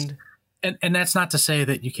hand... And that's not to say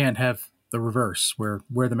that you can't have the reverse, where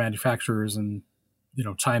the manufacturers and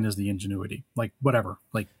China's the ingenuity, whatever,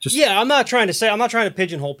 just. Yeah, I'm not trying to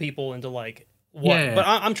pigeonhole people into what, yeah. But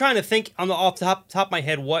I'm trying to think off the top of my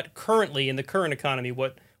head what currently in the current economy,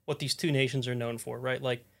 what these two nations are known for,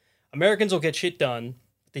 right? Americans will get shit done,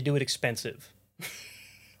 but they do it expensive,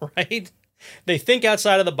 right? They think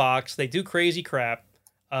outside of the box, they do crazy crap,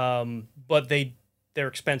 but they're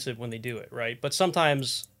expensive when they do it, right? But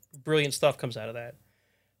sometimes brilliant stuff comes out of that.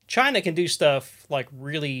 China can do stuff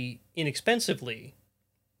really inexpensively,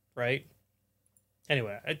 right?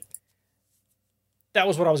 Anyway, that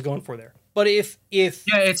was what I was going for there. But if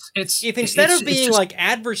instead of being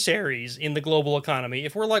adversaries in the global economy,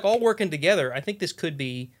 if we're all working together, I think this could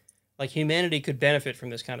be humanity could benefit from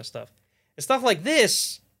this kind of stuff. And stuff like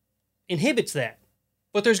this inhibits that.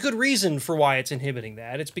 But there's good reason for why it's inhibiting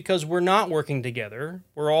that. It's because we're not working together.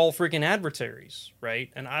 We're all freaking adversaries, right?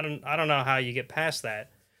 And I don't know how you get past that.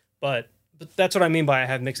 But that's what I mean by I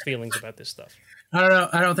have mixed feelings about this stuff. I don't know.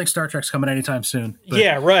 I don't think Star Trek's coming anytime soon.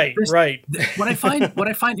 Yeah, right. What I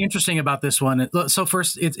find interesting about this one, so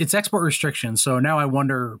first it's export restrictions. So now I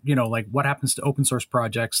wonder, what happens to open source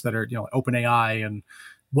projects that are, OpenAI and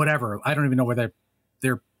whatever. I don't even know where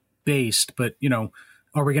they're based, but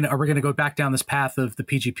are we gonna go back down this path of the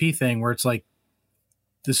PGP thing where it's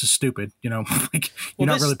this is stupid, you're not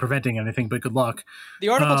really preventing anything, but good luck. The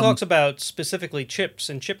article talks about specifically chips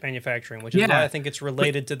and chip manufacturing, which is why I think it's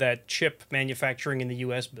related to that chip manufacturing in the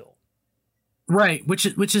U.S. bill. Right, which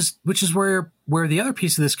is where the other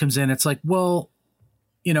piece of this comes in. It's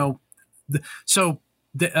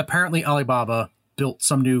apparently Alibaba built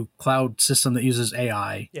some new cloud system that uses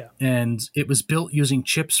AI, and it was built using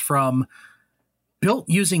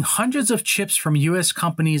hundreds of chips from U.S.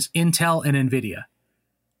 companies Intel and NVIDIA.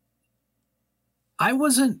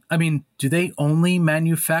 Do they only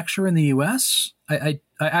manufacture in the U.S.? I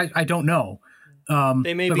don't know.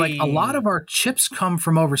 They may be, a lot of our chips come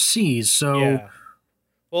from overseas. So, yeah.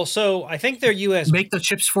 Well, so I think they're U.S. make the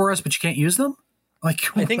chips for us, but you can't use them. I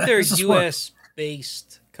think they're U.S.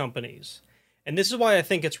 based companies, and this is why I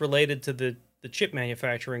think it's related to the chip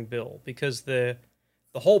manufacturing bill, because the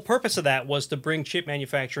whole purpose of that was to bring chip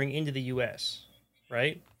manufacturing into the U.S.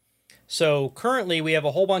 Right. So currently we have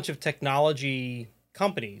a whole bunch of technology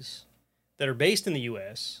companies that are based in the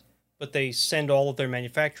U.S., but they send all of their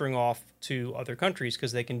manufacturing off to other countries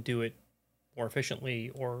because they can do it more efficiently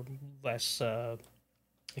or less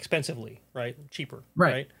expensively, right? Cheaper,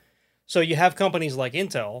 right? So you have companies like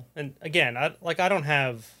Intel, and again, I don't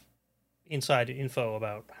have inside info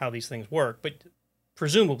about how these things work, but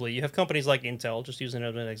presumably you have companies like Intel, just using it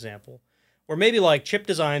as an example, where maybe like chip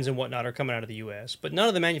designs and whatnot are coming out of the U.S., but none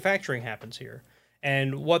of the manufacturing happens here.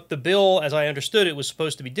 And what the bill, as I understood it, was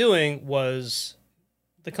supposed to be doing was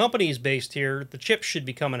the company is based here, the chips should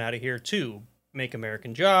be coming out of here too. Make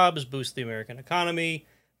American jobs, boost the American economy,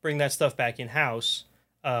 bring that stuff back in-house.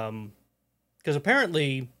 Because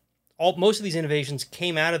apparently most of these innovations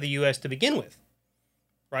came out of the U.S. to begin with,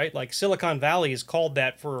 right? Like Silicon Valley is called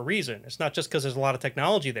that for a reason. It's not just because there's a lot of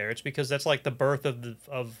technology there. It's because that's like the birth of the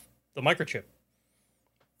microchip.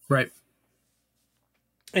 Right.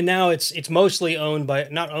 And now it's mostly controlled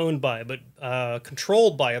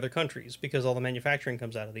by other countries because all the manufacturing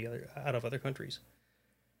comes out of other countries.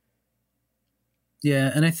 Yeah,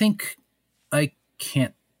 and I think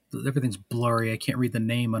everything's blurry. I can't read the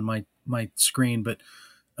name on my screen, but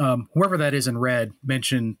whoever that is in red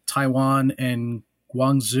mentioned Taiwan and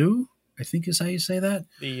Guangzhou, I think is how you say that.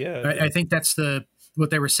 I think that's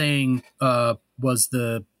what they were saying was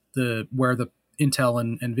the where the Intel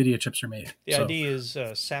and NVIDIA chips are made. The ID is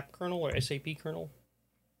SAP kernel or SAP kernel.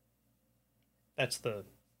 That's the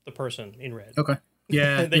person in red. Okay.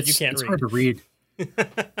 Yeah, that you can't read. It's hard to read.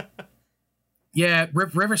 Yeah,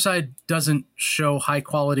 Riverside doesn't show high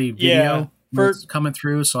quality video coming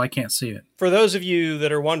through, so I can't see it. For those of you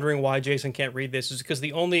that are wondering why Jason can't read this, is because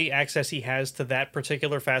the only access he has to that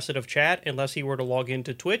particular facet of chat, unless he were to log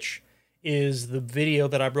into Twitch, is the video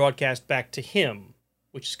that I broadcast back to him,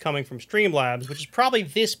 which is coming from Streamlabs, which is probably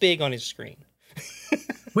this big on his screen.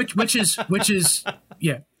 which is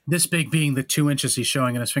this big being the 2 inches he's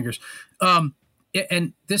showing in his fingers.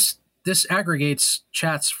 And this aggregates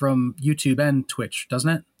chats from YouTube and Twitch, doesn't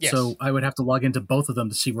it? Yes. So I would have to log into both of them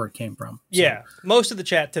to see where it came from. So. Yeah, most of the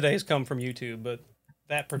chat today has come from YouTube, but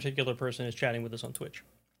that particular person is chatting with us on Twitch.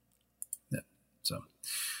 Yeah. So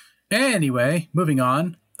anyway, moving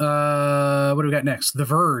on. What do we got next? The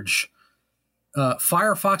Verge.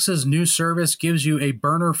 Firefox's new service gives you a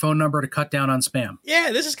burner phone number to cut down on spam.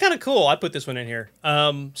 Yeah, this is kind of cool. I put this one in here.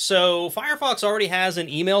 So Firefox already has an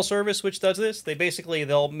email service which does this.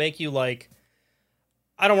 They'll make you like,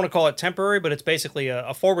 I don't want to call it temporary, but it's basically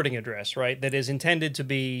a forwarding address, right? That is intended to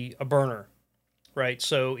be a burner, right?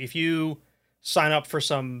 So if you sign up for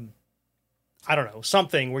something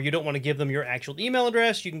where you don't want to give them your actual email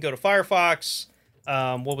address, you can go to Firefox.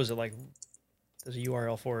 What was it like? There's a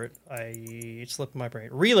URL for it. It slipped my brain.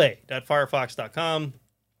 Relay.firefox.com.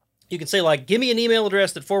 You can say, like, give me an email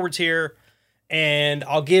address that forwards here, and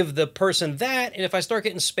I'll give the person that, and if I start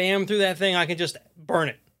getting spam through that thing, I can just burn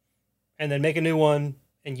it, and then make a new one,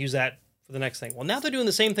 and use that for the next thing. Well, now they're doing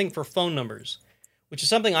the same thing for phone numbers, which is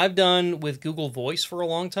something I've done with Google Voice for a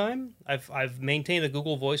long time. I've maintained a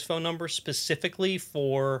Google Voice phone number specifically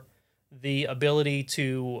for the ability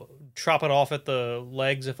to chop it off at the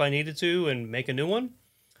legs if I needed to and make a new one.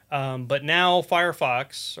 But now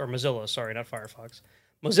Firefox, or Mozilla, sorry, not Firefox.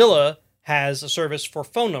 Mozilla has a service for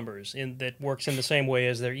phone numbers that works in the same way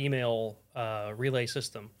as their email relay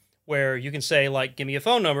system, where you can say, like, give me a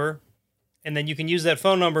phone number, and then you can use that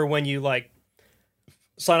phone number when you, like,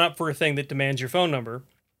 sign up for a thing that demands your phone number.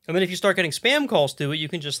 And then if you start getting spam calls to it, you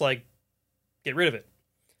can just, like, get rid of it.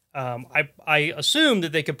 I assume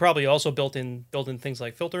that they could probably also build in things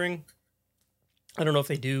like filtering. I don't know if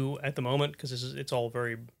they do at the moment because it's all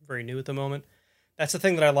very, very new at the moment. That's the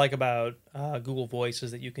thing that I like about Google Voice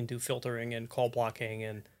is that you can do filtering and call blocking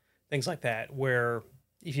and things like that, where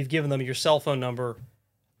if you've given them your cell phone number,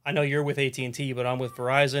 I know you're with AT&T, but I'm with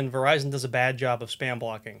Verizon. Verizon does a bad job of spam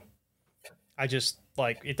blocking.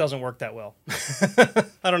 It doesn't work that well.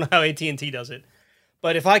 I don't know how AT&T does it.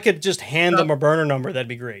 But if I could just hand them a burner number, that'd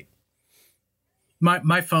be great.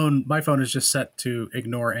 My phone is just set to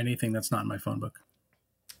ignore anything that's not in my phone book.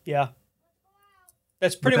 Yeah,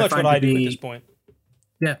 that's pretty much what I do at this point.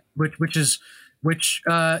 Yeah, which is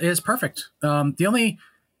perfect. The only,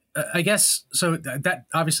 I guess, so that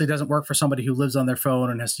obviously doesn't work for somebody who lives on their phone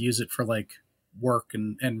and has to use it for like work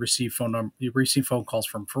and receive phone calls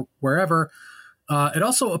from wherever. It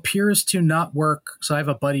also appears to not work. So I have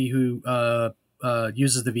a buddy who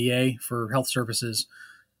uses the VA for health services,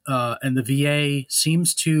 and the VA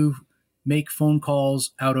seems to make phone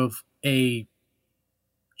calls out of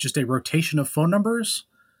just a rotation of phone numbers,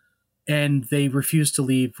 and they refuse to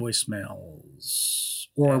leave voicemails.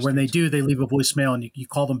 Or when they do, they leave a voicemail and you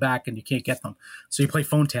call them back and you can't get them. So you play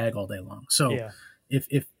phone tag all day long. So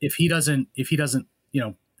if he doesn't, if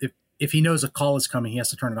he knows a call is coming, he has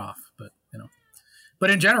to turn it off. But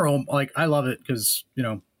in general, like, I love it because,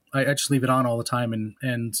 I just leave it on all the time.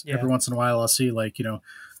 And every once in a while I'll see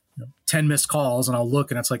 10 missed calls and I'll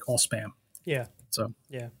look and it's like all spam. Yeah. So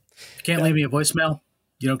yeah. If you can't leave me a voicemail,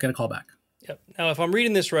 you don't get a call back. Yep. Now, if I'm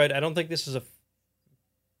reading this right, I don't think this is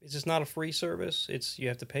this not a free service? You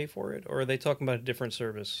have to pay for it? Or are they talking about a different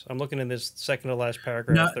service? I'm looking in this second to last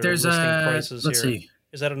paragraph. No, there's prices let's here. see.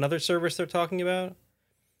 Is that another service they're talking about?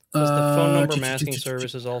 Because the phone number masking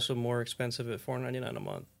service is also more expensive at $4.99 a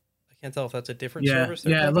month. I can't tell if that's a different service.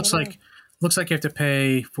 Yeah, it looks like you have to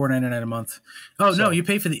pay $4.99 a month. Oh, no, you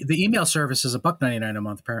pay for the email service is $1.99 a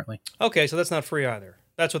month apparently. Okay, so that's not free either.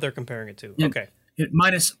 That's what they're comparing it to. Okay.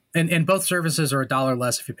 Minus and both services are $1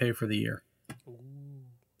 less if you pay for the year. Ooh,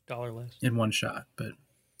 $1 less in one shot, but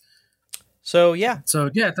so yeah,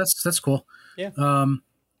 that's cool. Yeah.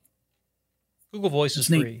 Google Voice is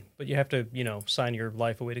free, but you have to, sign your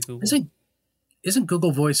life away to Google. Isn't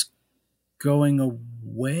Google Voice going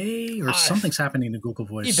away, or something's happening to Google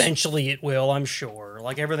Voice? Eventually it will, I'm sure.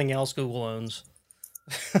 Like everything else Google owns.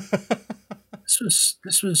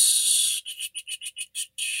 This was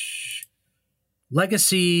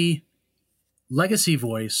Legacy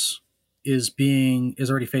Voice is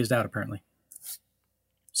already phased out apparently.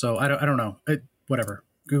 So I don't know. Whatever.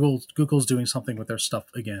 Google's doing something with their stuff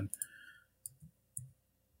again.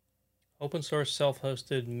 Open source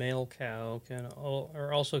self-hosted mail cow can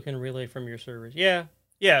relay from your servers. Yeah,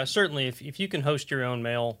 certainly. If you can host your own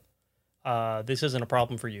mail, this isn't a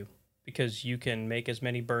problem for you because you can make as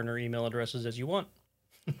many burner email addresses as you want.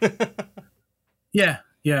 Yeah.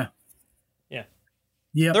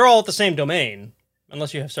 They're all at the same domain,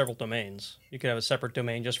 unless you have several domains. You could have a separate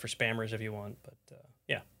domain just for spammers if you want. But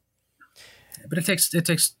yeah. But it takes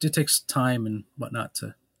time and whatnot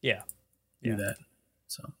to do that.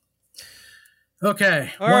 So.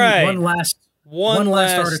 Okay. All right. One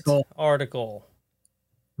last article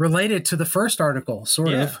related to the first article,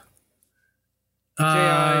 sort of. DJI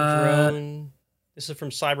drone. This is from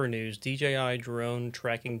Cyber News. DJI drone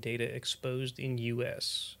tracking data exposed in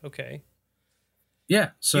U.S. Okay. Yeah.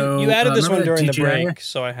 So you added this one during the break,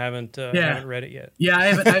 so I haven't read it yet. Yeah, I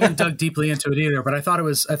haven't dug deeply into it either, but I thought it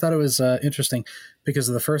was interesting because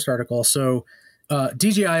of the first article. So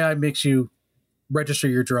DJI makes you register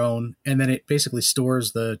your drone, and then it basically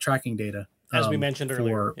stores the tracking data, as we mentioned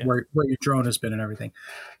earlier, where your drone has been and everything.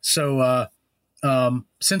 So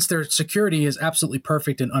since their security is absolutely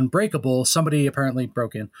perfect and unbreakable, somebody apparently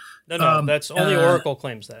broke in. No, that's only Oracle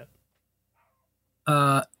claims that.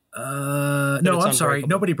 No, I'm sorry,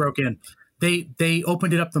 nobody broke in. They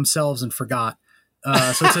opened it up themselves and forgot.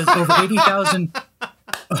 So it says over 80,000.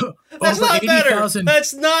 That's not better.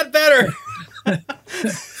 That's not better.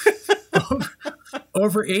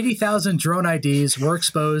 Over 80,000 drone IDs were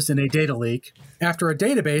exposed in a data leak after a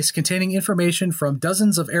database containing information from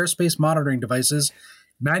dozens of airspace monitoring devices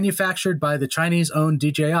manufactured by the Chinese-owned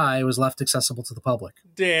DJI was left accessible to the public.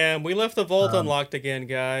 Damn, we left the vault unlocked again,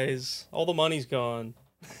 guys. All the money's gone.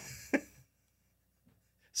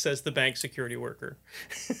 Says the bank security worker.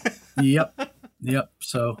 Yep.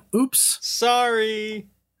 So, oops. Sorry.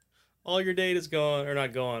 All your data's gone, or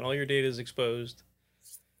not gone. All your data is exposed.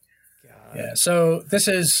 God. Yeah, so this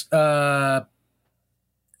is some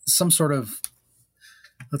sort of,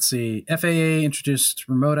 let's see, FAA introduced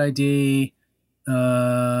remote ID.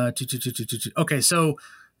 Okay, so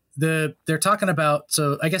they're talking about,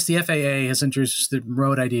 so I guess the FAA has introduced the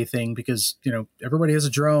remote ID thing because, everybody has a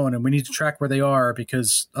drone and we need to track where they are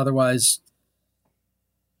because otherwise,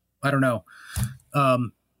 I don't know. I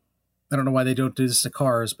don't know why they don't do this to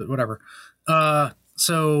cars, but whatever.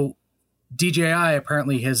 So DJI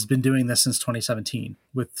apparently has been doing this since 2017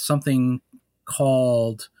 with something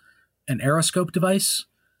called an Aeroscope device.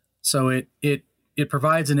 So it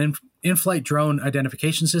provides an in-flight drone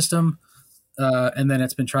identification system, and then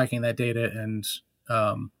it's been tracking that data and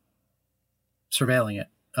surveilling it.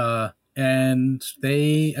 And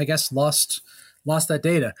they, I guess, lost that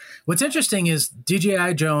data. What's interesting is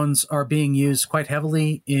DJI drones are being used quite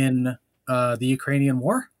heavily in the Ukrainian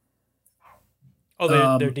war.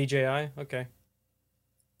 Oh, they're DJI? Okay.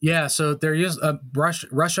 Yeah, so they're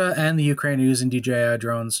Russia and the Ukraine are using DJI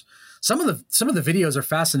drones. Some of the videos are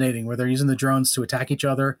fascinating where they're using the drones to attack each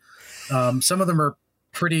other. Some of them are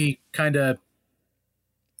pretty kind of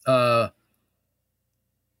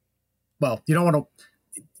well, you don't want to,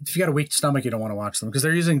 if you got a weak stomach, you don't want to watch them because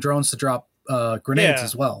they're using drones to drop grenades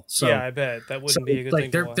as well. So yeah, I bet that wouldn't be a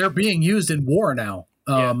good thing. They're being used in war now,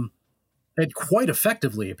 and quite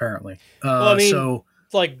effectively apparently. Well, I mean, so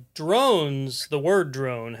like drones, the word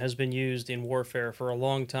drone has been used in warfare for a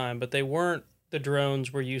long time, but they weren't the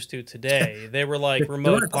drones we're used to today. They were like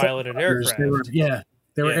remote piloted aircraft.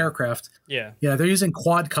 They were aircraft. Yeah. Yeah, they're using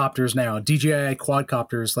quadcopters now, DJI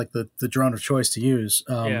quadcopters, like the drone of choice to use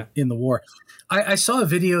in the war. I saw a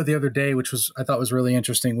video the other day, which I thought was really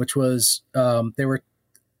interesting, which was they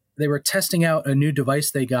were testing out a new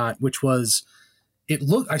device they got, which was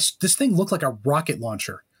this thing looked like a rocket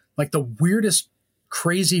launcher, like the weirdest,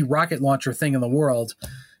 crazy rocket launcher thing in the world.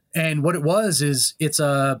 And what it was is it's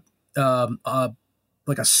like a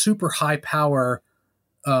super high power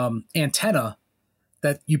antenna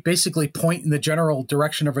that you basically point in the general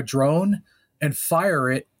direction of a drone and fire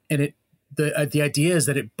it, and the idea is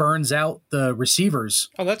that it burns out the receivers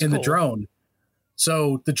in the drone.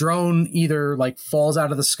 So the drone either like falls out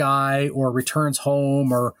of the sky or returns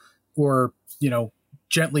home or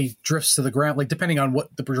gently drifts to the ground, like depending on what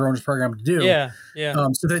the drone is programmed to do. Yeah.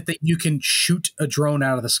 So that you can shoot a drone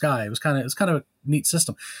out of the sky. It was kind of a neat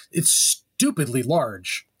system. It's stupidly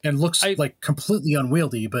large and looks like completely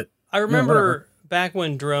unwieldy, but I remember back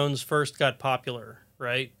when drones first got popular,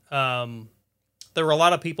 right? There were a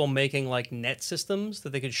lot of people making like net systems that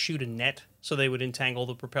they could shoot a net so they would entangle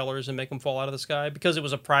the propellers and make them fall out of the sky because it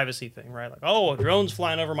was a privacy thing, right? Like, oh, a drone's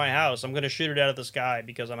flying over my house. I'm going to shoot it out of the sky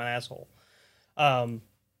because I'm an asshole. I'm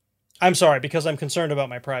sorry, because I'm concerned about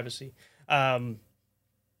my privacy.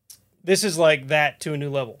 This is like that to a new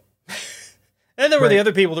level. And there were the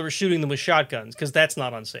other people that were shooting them with shotguns because that's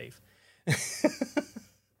not unsafe.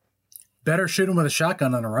 Better shoot them with a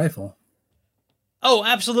shotgun than a rifle. Oh,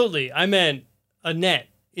 absolutely. I meant a net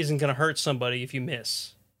isn't going to hurt somebody if you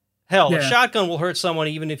miss. Hell, a shotgun will hurt someone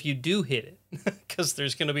even if you do hit it because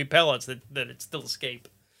there's going to be pellets that it still escape.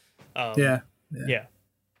 Yeah.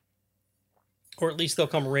 Or at least they'll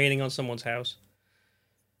come raining on someone's house.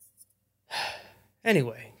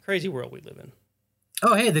 Anyway, crazy world we live in.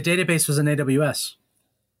 Oh, hey, the database was in AWS.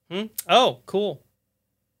 Oh, cool.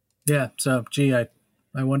 Yeah, so, gee, I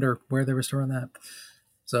wonder where they were storing that.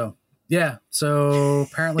 So, yeah, so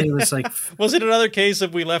apparently it was like... Was it another case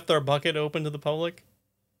of we left our bucket open to the public?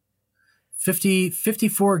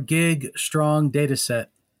 54 gig strong data set.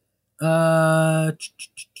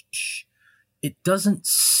 It doesn't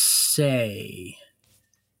say.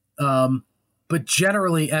 But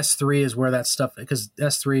generally S3 is where that stuff, because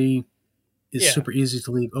S3 is super easy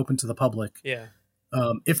to leave open to the public. Yeah.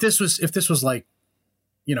 If this was like,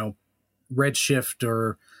 Redshift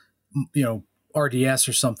or, RDS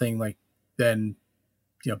or something, like, then,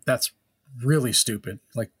 that's really stupid.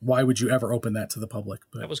 Like, why would you ever open that to the public?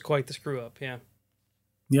 But that was quite the screw up. Yeah.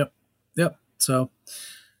 Yep. So,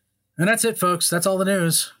 and that's it, folks. That's all the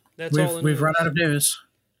news. We've run out of news.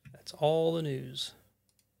 That's all the news.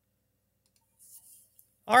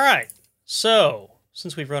 All right. So,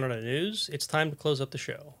 since we've run out of news, it's time to close up the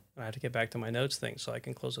show. I have to get back to my notes thing so I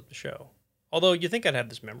can close up the show. Although you'd think I'd have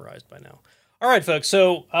this memorized by now. All right, folks.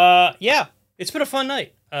 So, it's been a fun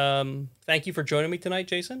night. Thank you for joining me tonight,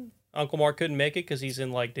 Jason. Uncle Mark couldn't make it because he's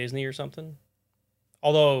in like Disney or something.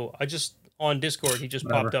 Although on Discord, he just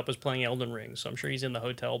popped up as playing Elden Ring. So I'm sure he's in the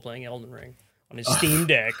hotel playing Elden Ring on his Steam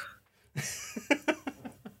Deck.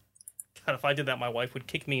 God, if I did that, my wife would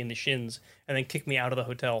kick me in the shins and then kick me out of the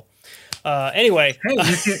hotel. Anyway, hey,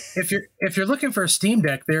 if you're looking for a Steam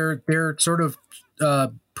Deck, their sort of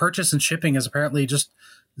purchase and shipping is apparently just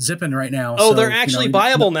zipping right now. Oh, so, they're actually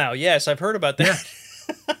buyable now. Yes, I've heard about that.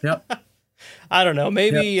 Yeah. Yep. I don't know.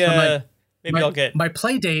 Maybe so I'll get my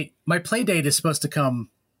play date. My play date is supposed to come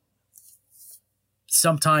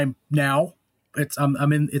sometime now.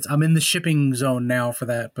 I'm in the shipping zone now for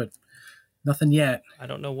that, but nothing yet. I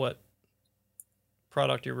don't know what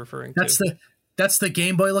product you're referring to. That's the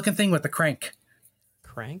Game Boy looking thing with the crank.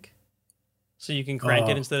 Crank? So you can crank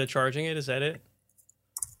it instead of charging it? Is that it?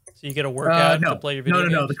 So you get a workout to play your video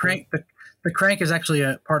games? No. The crank is actually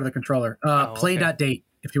a part of the controller. Play.date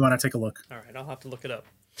if you want to take a look. All right, I'll have to look it up.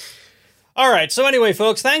 All right, so anyway,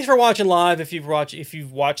 folks, thanks for watching live. If you've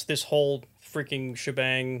watched this whole freaking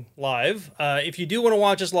shebang live. If you do want to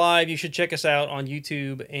watch us live, you should check us out on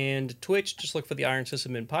YouTube and Twitch. Just look for the Iron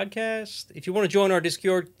Sysadmin podcast. If you want to join our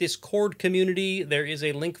Discord community, there is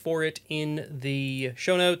a link for it in the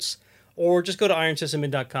show notes, or just go to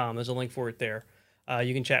ironsysadmin.com. There's a link for it there.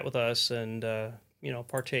 You can chat with us and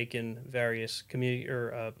partake in various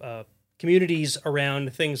communities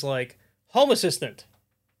around things like Home Assistant,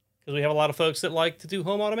 because we have a lot of folks that like to do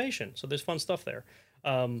home automation. So there's fun stuff there.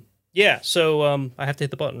 So I have to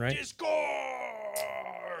hit the button, right? Discord!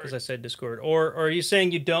 Because I said Discord. Or are you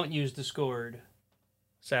saying you don't use Discord?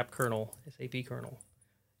 SAP kernel.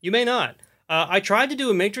 You may not. I tried to do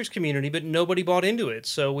a Matrix community, but nobody bought into it,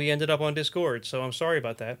 so we ended up on Discord. So I'm sorry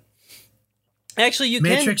about that. Actually,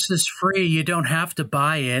 Matrix is free. You don't have to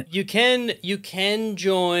buy it. You can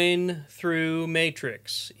join through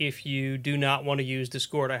Matrix if you do not want to use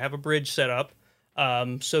Discord. I have a bridge set up.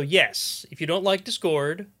 So yes, if you don't like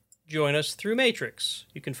Discord, join us through Matrix.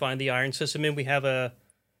 You can find the Iron Sysadmin. We have a,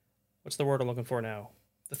 what's the word I'm looking for now?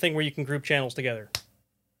 The thing where you can group channels together.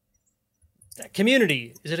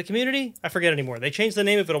 Community. Is it a community? I forget anymore. They changed the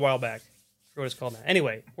name of it a while back. I forget what it's called now.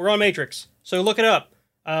 Anyway, we're on Matrix, so look it up.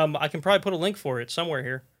 I can probably put a link for it somewhere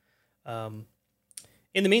here. In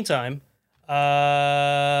the meantime,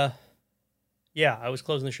 yeah, I was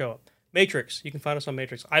closing the show up. Matrix. You can find us on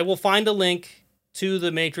Matrix. I will find a link to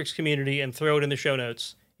the Matrix community and throw it in the show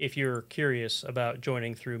notes if you're curious about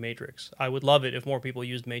joining through Matrix. I would love it if more people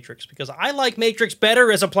used Matrix because I like Matrix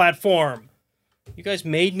better as a platform. You guys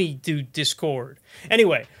made me do Discord.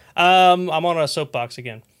 Anyway, I'm on a soapbox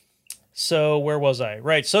again. So where was I?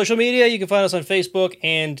 Right, social media. You can find us on Facebook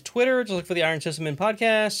and Twitter. Just look for the Iron Sysadmin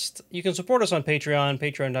podcast. You can support us on Patreon,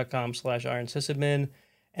 patreon.com/Iron Sysadmin.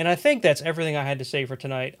 And I think that's everything I had to say for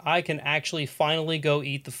tonight. I can actually finally go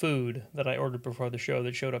eat the food that I ordered before the show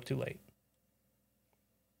that showed up too late.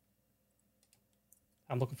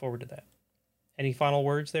 I'm looking forward to that. Any final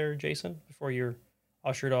words there, Jason, before you're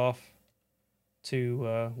ushered off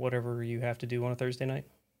to whatever you have to do on a Thursday night?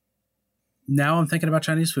 Now I'm thinking about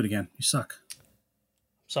Chinese food again. You suck.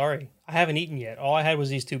 Sorry, I haven't eaten yet. All I had was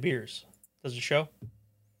these 2 beers. Does it show?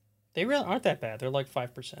 They really aren't that bad. They're like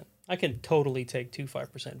 5%. I can totally take 2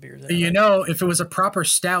 5% beers. You know, if it was a proper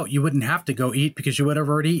stout, you wouldn't have to go eat because you would have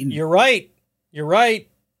already eaten. You're right. You're right.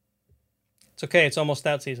 It's okay. It's almost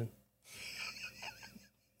stout season.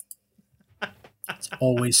 It's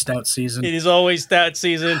always stout season. It is always stout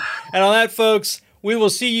season. And on that, folks, we will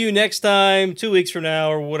see you next time, 2 weeks from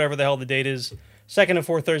now, or whatever the hell the date is. 2nd and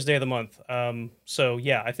 4th Thursday of the month. So,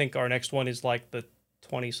 yeah, I think our next one is like the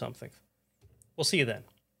 20-something. We'll see you then.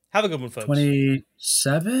 Have a good one, folks.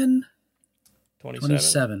 27?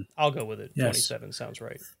 27. I'll go with it. Yes. 27 sounds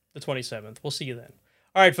right. The 27th. We'll see you then.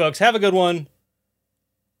 All right, folks. Have a good one.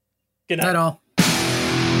 Good night. Night all.